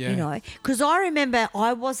 Yeah. You know, because I remember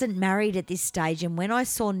I wasn't married at this stage, and when I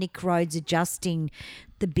saw Nick Rhodes adjusting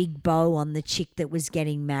the big bow on the chick that was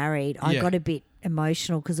getting married, I Yeah. got a bit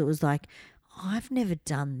emotional because it was like, I've never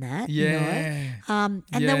done that. Yeah. You know? And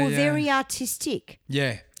Yeah, they were yeah. very artistic.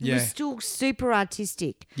 Yeah. It was still super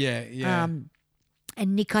artistic. Yeah.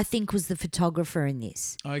 And Nick, I think, was the photographer in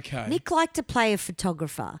this. Okay. Nick liked to play a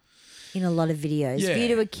photographer in a lot of videos. Yeah. View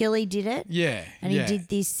to a Kill, he did it. Yeah. And he did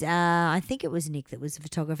this, I think it was Nick that was the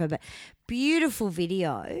photographer, but beautiful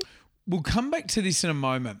video. We'll come back to this in a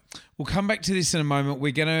moment. We're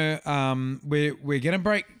gonna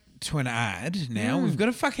break to an ad now. We've got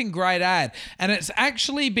a fucking great ad, and it's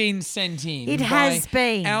actually been sent in. It by has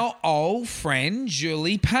been. our old friend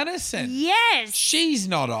Julie Patterson. Yes. She's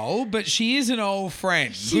not old, but she is an old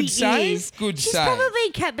friend. She Good save. is. Good She's save.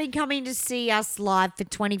 probably been coming to see us live for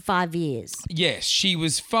 25 years. Yes, she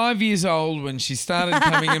was 5 years old when she started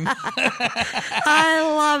coming and I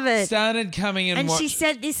love it. started coming and And she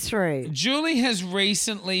sent this through. Julie has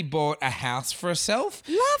recently bought a house for herself.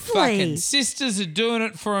 Lovely. Fucking sisters are doing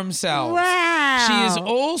it for themselves. Wow. She has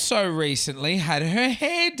also recently had her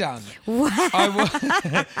hair done. Wow.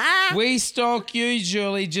 We stalk you,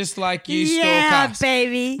 Julie, just like you yeah, stalk us.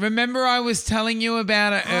 baby. Remember I was telling you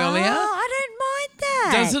about it earlier? Oh, I don't mind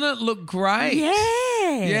that. Doesn't it look great? Yeah.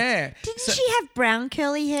 Yeah. Didn't So- she have brown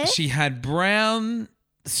curly hair? She had brown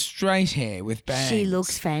straight hair with bangs. She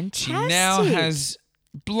looks fantastic. She now has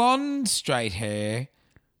blonde straight hair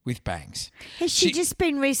with bangs. Has she just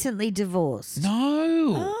been recently divorced?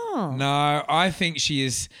 No. Oh. No, I think she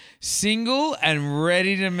is single and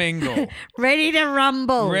ready to mingle. Ready to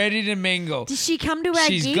rumble. Ready to mingle. Does she come to our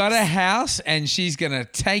gigs? She's got a house and she's going to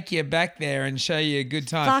take you back there and show you a good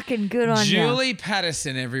time. Fucking good on you. Julie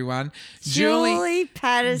Patterson, everyone. Julie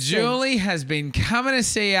Patterson. Julie has been coming to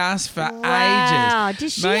see us for Wow. ages.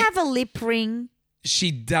 Does she Mate, have a lip ring?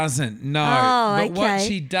 She doesn't, no. Oh, but what okay.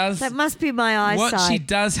 she does... That must be my eyesight. What she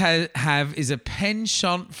does have is a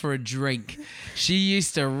penchant for a drink. She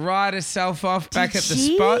used to write herself off back at the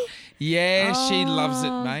she? spot. Yeah, she loves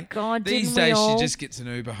it, mate. God, These didn't we days all? she just gets an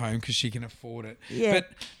Uber home because she can afford it. Yeah.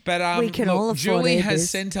 But We can look, all afford Julie has Ubers.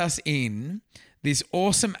 sent us in this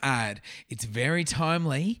awesome ad. It's very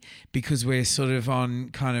timely because we're sort of on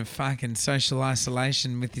kind of fucking social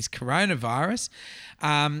isolation with this coronavirus.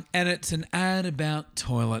 And it's an ad about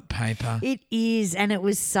toilet paper. It is, and it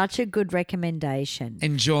was such a good recommendation.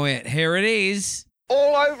 Enjoy it. Here it is.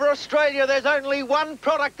 All over Australia, there's only one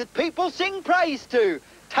product that people sing praise to.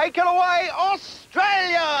 Take it away,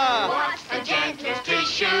 Australia! What's the gentlest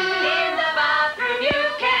tissue? In the bathroom you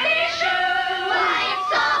can issue. Why, it's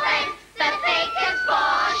solvent, the thickest for Come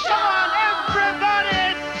on, sure.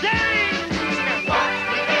 everybody sing! What's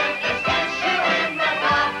the gentlest tissue? In the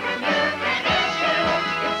bathroom you can issue.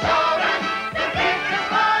 It's solvent, the thickest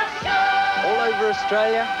for sure. All over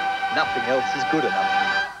Australia, nothing else is good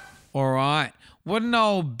enough. All right. What an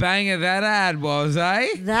old banger that ad was, eh?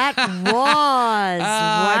 That was. Oh,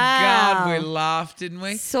 wow. God, we laughed, didn't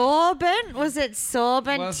we? Sorbent? Was it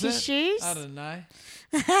sorbent Was it? tissues? I don't know.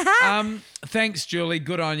 Thanks, Julie.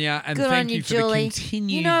 Good on you. And Good thank on you, you for Julie. the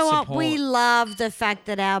continued You know support. what? We love the fact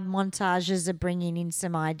that our montages are bringing in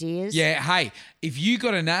some ideas. Yeah, hey, if you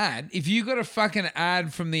got an ad, if you got a fucking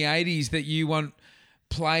ad from the 80s that you want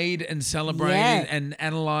played and celebrated Yeah. and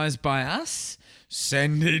analysed by us,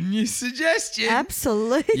 send in your suggestions.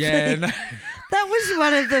 Absolutely. Yeah, no. That was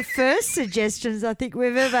one of the first suggestions I think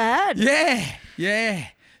we've ever had. Yeah.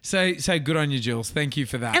 So good on you, Jules. Thank you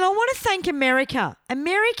for that. And I want to thank America.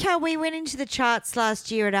 America, we went into the charts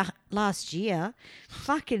last year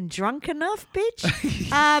fucking drunk enough,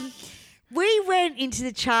 bitch. We went into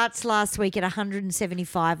the charts last week at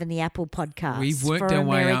 175 in the Apple podcast. We've worked for our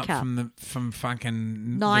way up America. from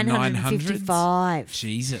fucking 955. The 900s.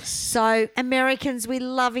 Jesus. So, Americans, we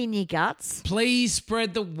love in your guts. Please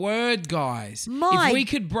spread the word, guys. My if we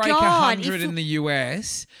could break God, 100 in the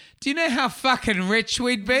US, do you know how fucking rich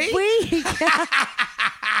we'd be? We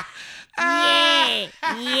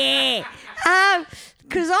yeah.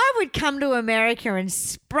 Because I would come to America and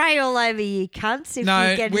spray all over you cunts if No,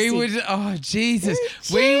 you get we sick. would. Oh Jesus,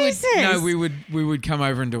 Jesus. We would come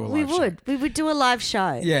over and do a We live show. would do a live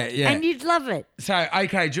show. Yeah. And you'd love it. So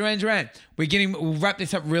okay, Duran, we'll wrap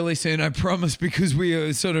this up really soon, I promise, because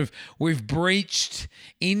we've breached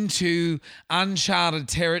into uncharted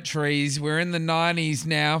territories. We're in the 90s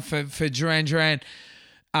now for Duran.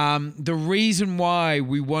 The reason why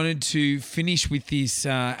we wanted to finish with this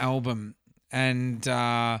album and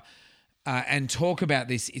talk about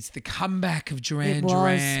this, it's the comeback of Duran It was,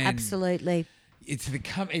 Duran. absolutely. It's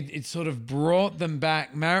it sort of brought them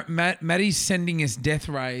back. Matty's sending us death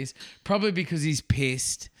rays, probably because he's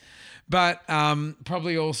pissed, but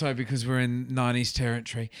probably also because we're in 90s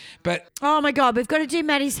territory. But Oh, my God. We've got to do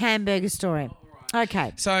Maddie's hamburger story.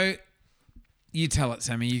 Okay. so you tell it,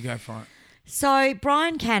 Sammy. You go for it. So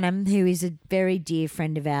Brian Canham, who is a very dear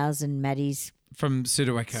friend of ours and Maddie's From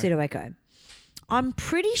Pseudo Pseudo-Echo. I'm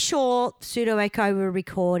pretty sure Pseudo-Echo were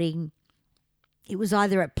recording. It was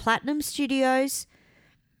either at Platinum Studios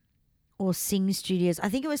or Sing Studios. I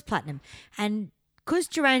think it was Platinum. And because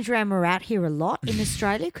Duran Duran were out here a lot in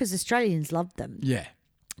Australia, because Australians loved them. Yeah.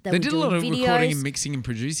 They They were did a lot of doing recording videos. and mixing and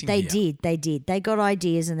producing. They here. did. They got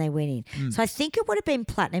ideas and they went in. So I think it would have been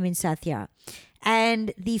Platinum in South Yarra.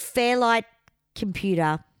 And the Fairlight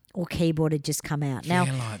computer or keyboard had just come out. Now,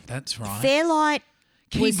 Fairlight, that's right. Fairlight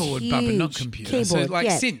was Keyboard, but not huge. computer. So Keyboard, like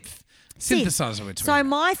yeah. synthesizer. We're talking So about.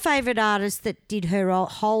 my favourite artist that did her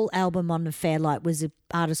whole album on the Fairlight was an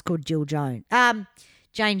artist called Jane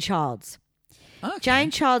Childs. Okay.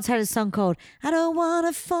 Jane Childs had a song called "I Don't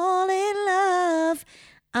Wanna Fall in Love."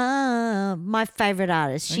 My favourite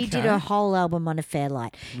artist. She did Okay. her whole album on a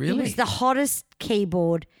Fairlight. It Really? was the hottest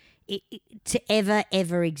keyboard to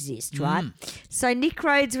ever exist, right? So Nick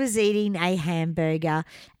Rhodes was eating a hamburger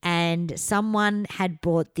and someone had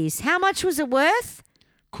bought this. How much was it worth?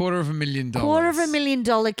 $250,000.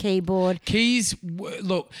 $250,000 keyboard. Keys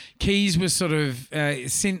were sort of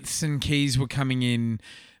synths and keys were coming in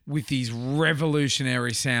with these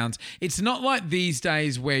revolutionary sounds. It's not like these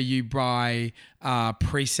days where you buy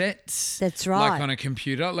presets. That's right. Like on a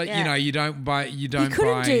computer. Like Yeah. you don't buy. You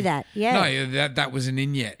couldn't do that. Yeah. No, that wasn't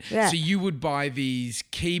in yet. Yeah. So you would buy these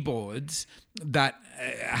keyboards that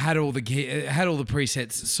had all the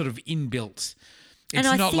presets sort of inbuilt. It's And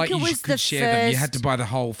I not think like it you was could the share them. You had to first- buy the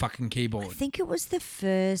whole fucking I keyboard. think it was the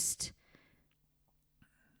first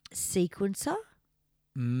sequencer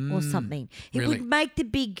or something. It really? would make the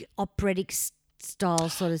big operatic style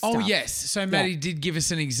sort of stuff. Oh yes. So Maddie did give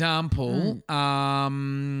us an example. Yeah.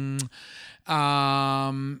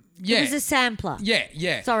 It was a sampler.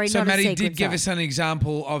 Yeah. Sorry, so not a Maddie did give sequencer. us an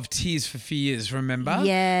example of Tears for Fears, remember?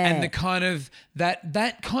 Yeah. And the kind of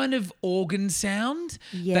that kind of organ sound.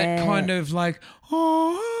 Yeah. That kind of like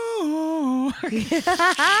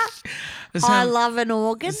The I sound- love an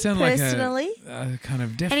organ it sound personally. like a kind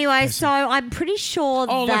of deaf Anyway, person. so I'm pretty sure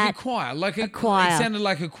Oh, that like a choir, like a choir. It sounded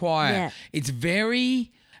like a choir. Yeah. It's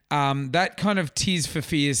very that kind of Tears for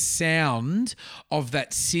Fears sound of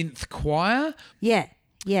that synth choir. yeah.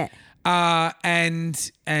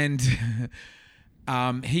 And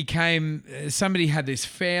he came. Somebody had this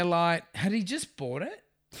Fairlight. Had he just bought it?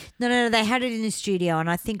 No, they had it in the studio, and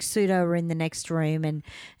I think Pseudo were in the next room,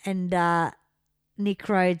 and Nick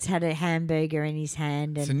Rhodes had a hamburger in his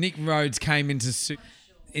hand, and So Nick Rhodes came into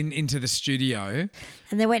the studio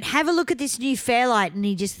and they went, have a look at this new Fairlight, and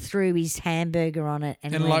he just threw his hamburger on it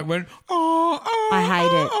and, and went, like went. I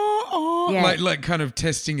hate it. Yeah. Like kind of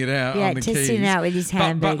testing it out Yeah, on the testing keys. it out with his But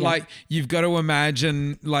hamburger. like you've got to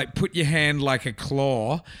imagine, like put your hand like a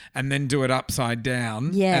claw and then do it upside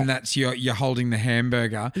down. Yeah. And that's you're holding the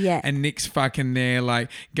hamburger. Yeah. And Nick's fucking there like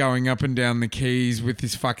going up and down the keys with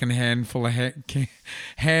this fucking handful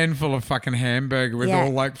of fucking hamburger with Yeah.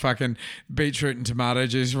 all like fucking beetroot and tomato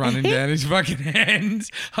juice running down his fucking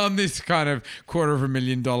hands on this kind of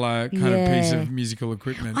 $250,000 kind of piece Yeah. of musical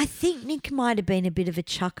equipment. I think Nick might have been a bit of a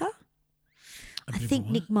chucker. I think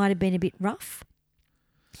Nick might have been a bit rough.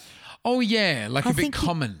 Oh yeah, like I a bit think he-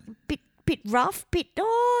 common. Bit rough,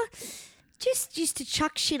 just used to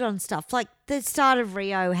chuck shit on stuff. Like the start of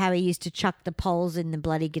Rio, how he used to chuck the poles in the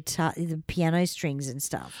bloody guitar, the piano strings and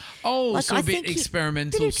stuff. Oh, Like, so I a bit think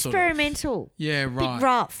experimental. Bit sort of. experimental. Yeah, right. Bit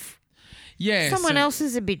rough. Yeah, Someone so else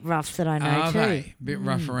is a bit rough that I know are too. they? A bit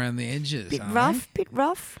rough around the edges. Bit are rough, they? bit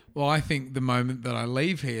rough. Well, I think the moment that I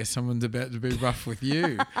leave here, someone's about to be rough with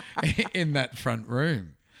you in that front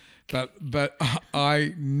room. But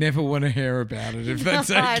I never want to hear about it if that's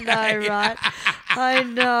okay. I know, right? I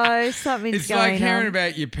know something's It's going like hearing on.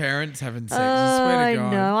 about your parents having sex. I swear I to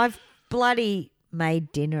God. know. I've bloody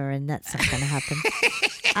made dinner, and that's not going to happen.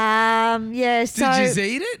 Yeah. So Did you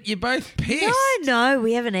eat it? You're both pissed. no,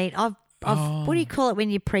 we haven't eaten. I've what do you call it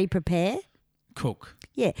when you pre-prepare? Cook.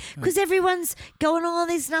 Yeah, because everyone's going, oh,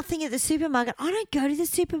 there's nothing at the supermarket. I don't go to the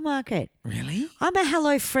supermarket. Really? I'm a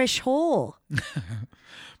HelloFresh whore.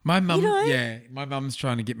 My mum, know? my mum's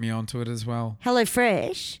trying to get me onto it as well.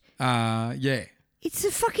 HelloFresh, Yeah. it's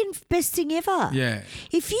the fucking best thing ever. Yeah.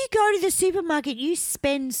 If you go to the supermarket, you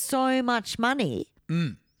spend so much money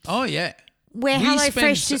Oh, yeah. where We spend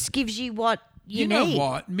HelloFresh so- just gives you what you You know need.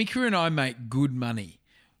 what? Mika and I make good money.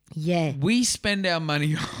 Yeah, We spend our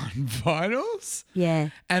money on vitals yeah,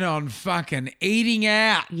 and on fucking eating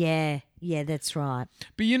out. yeah, that's right.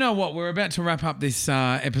 But you know what? We're about to wrap up this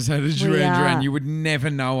episode of We Duran are. Duran. You would never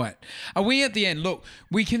know it. Are we at the end? Look,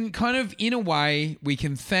 we can kind of, in a way, we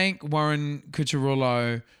can thank Warren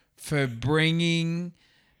Cucurullo for bringing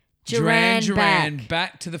Duran Duran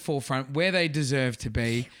back to the forefront where they deserve to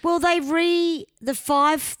be. Well, they the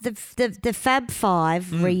Fab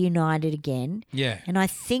Five reunited again. Yeah. And I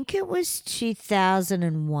think it was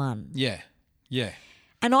 2001. Yeah. Yeah.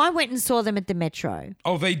 And I went and saw them at the Metro.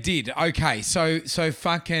 Oh, they did. Okay. So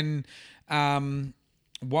fucking Warren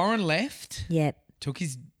left, Yep. took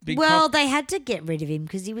his big Well, cock- they had to get rid of him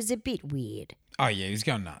because he was a bit weird, Oh yeah, he was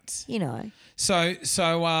going nuts. you know. So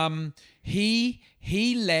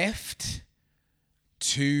he left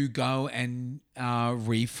to go and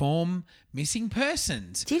reform Missing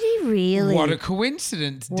Persons. Did he really? What a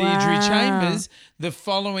coincidence. Wow. Deirdre Chambers, the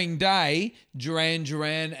following day, Duran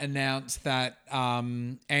Duran announced that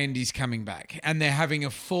Andy's coming back. And they're having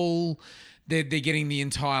a full... They're getting the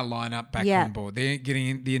entire lineup back Yeah. on board. They're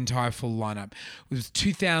getting the entire full lineup. It was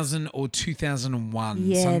 2000 or 2001,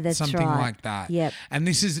 Yeah, that's something right. like that. Yep. And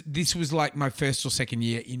this was like my first or second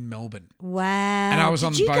year in Melbourne. Wow. And I was Did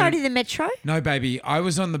on you the go boat- to the Metro? No, baby, I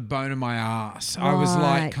was on the bone of my ass. I was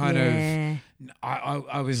Right, like kind yeah. of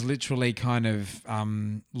I was literally kind of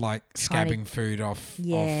like scabbing food off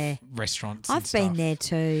restaurants. and I've been stuff. there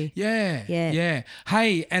too. Yeah.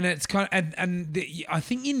 Hey, and it's kind of, I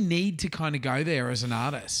think you need to kind of go there as an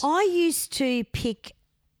artist. I used to pick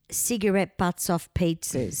cigarette butts off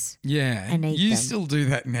pizzas. Yeah, and eat you them. still do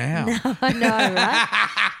that now. I know, right?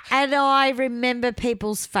 And I remember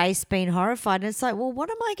people's face being horrified. And it's like, well, what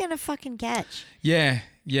am I going to fucking catch? Yeah.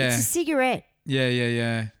 It's a cigarette. Yeah.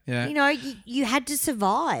 You know, you had to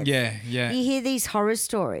survive. Yeah. You hear these horror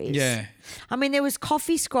stories. Yeah. I mean, there was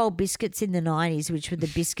coffee scroll biscuits in the 90s, which were the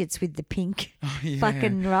biscuits with the pink yeah.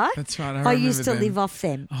 fucking, right? That's right. I used to remember them. live off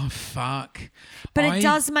them. Oh, fuck. But it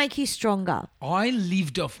does make you stronger. I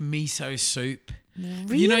lived off miso soup.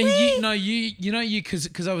 Really? You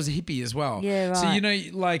because I was a hippie as well. Yeah, right.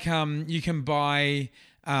 So like you can buy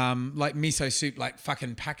like miso soup like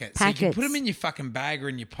fucking packets. So you can put them in your fucking bag or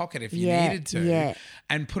in your pocket if you needed to,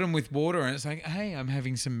 and put them with water. And it's like, hey, I'm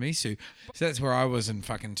having some miso. So that's where I was in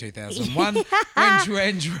fucking 2001 when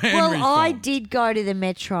Duran Well, reformed. I did go to the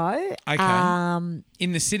Metro. Okay.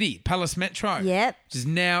 In the city, Palace Metro. Yep. Which is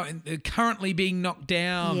now currently being knocked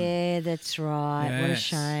down. Yeah, that's right. What a Yes.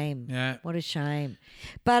 shame. Yeah. What a shame.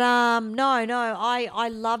 But no, I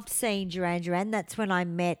loved seeing Duran. That's when I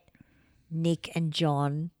met Nick and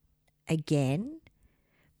John again.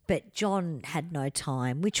 But John had no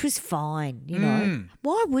time, which was fine, you know.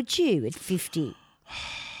 Why would you at 50?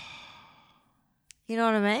 You know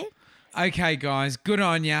what I mean? Okay, guys, good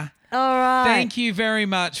on ya. All right. Thank you very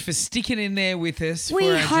much for sticking in there with us. We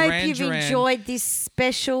for our hope Duran you've Duran. enjoyed this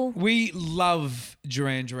special. We love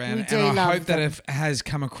Duran Duran, We do and I love hope that them. it has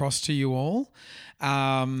come across to you all.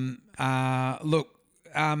 Look,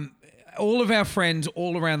 all of our friends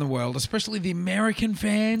all around the world, especially the American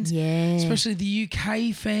fans, especially the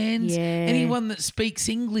UK fans, anyone that speaks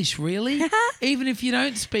English, really, even if you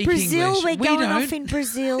don't speak Brazil, English. we're going off in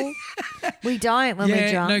Brazil. We don't when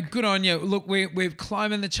we're drunk. No, good on you. Look, we're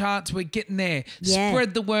climbing the charts. We're getting there. Yeah.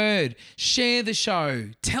 Spread the word. Share the show.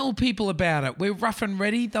 Tell people about it. We're rough and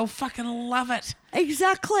ready. They'll fucking love it.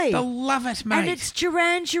 Exactly. They'll love it, mate. And it's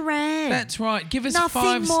Duran. That's right. Give us Nothing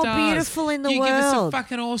 5 more stars. beautiful in the you give us a world.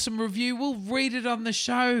 fucking awesome review. We'll read it on the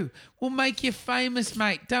show. We'll make you famous,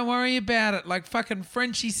 mate. Don't worry about it. Like fucking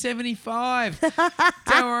Frenchie 75.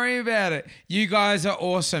 Don't worry about it. You guys are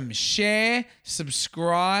awesome. Share,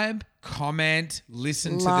 subscribe, comment,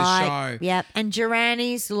 listen to the show. Yep. And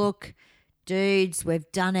Duranis, look, dudes,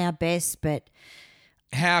 we've done our best, but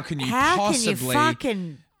How can you how possibly can you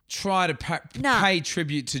fucking... try to pay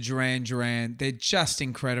tribute to Duran Duran? They're just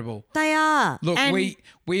incredible. They are. Look, And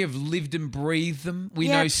we have lived and breathed them. We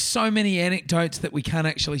Yep. know so many anecdotes that we can't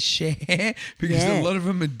actually share because Yeah. a lot of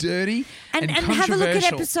them are dirty and have a look at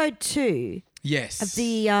controversial. episode 2 Yes. of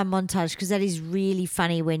the montage, because that is really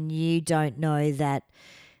funny when you don't know that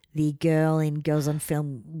the girl in Girls on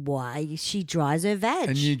Film, why she dries her vag.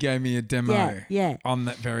 and you gave me a demo Yeah. on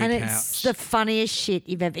that very And couch. it's the funniest shit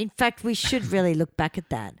you've ever... In fact, we should really look back at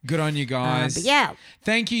that. Good on you guys. But yeah,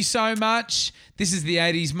 Thank you so much. This is the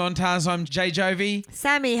 80s montage. I'm Jay Jovi.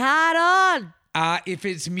 Sammy, hard on. If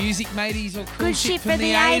it's music, mateys, or cool Good shit shit from for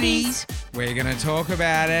the the 80s, we're going to talk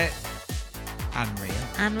about it. Unreal.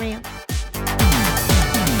 Unreal.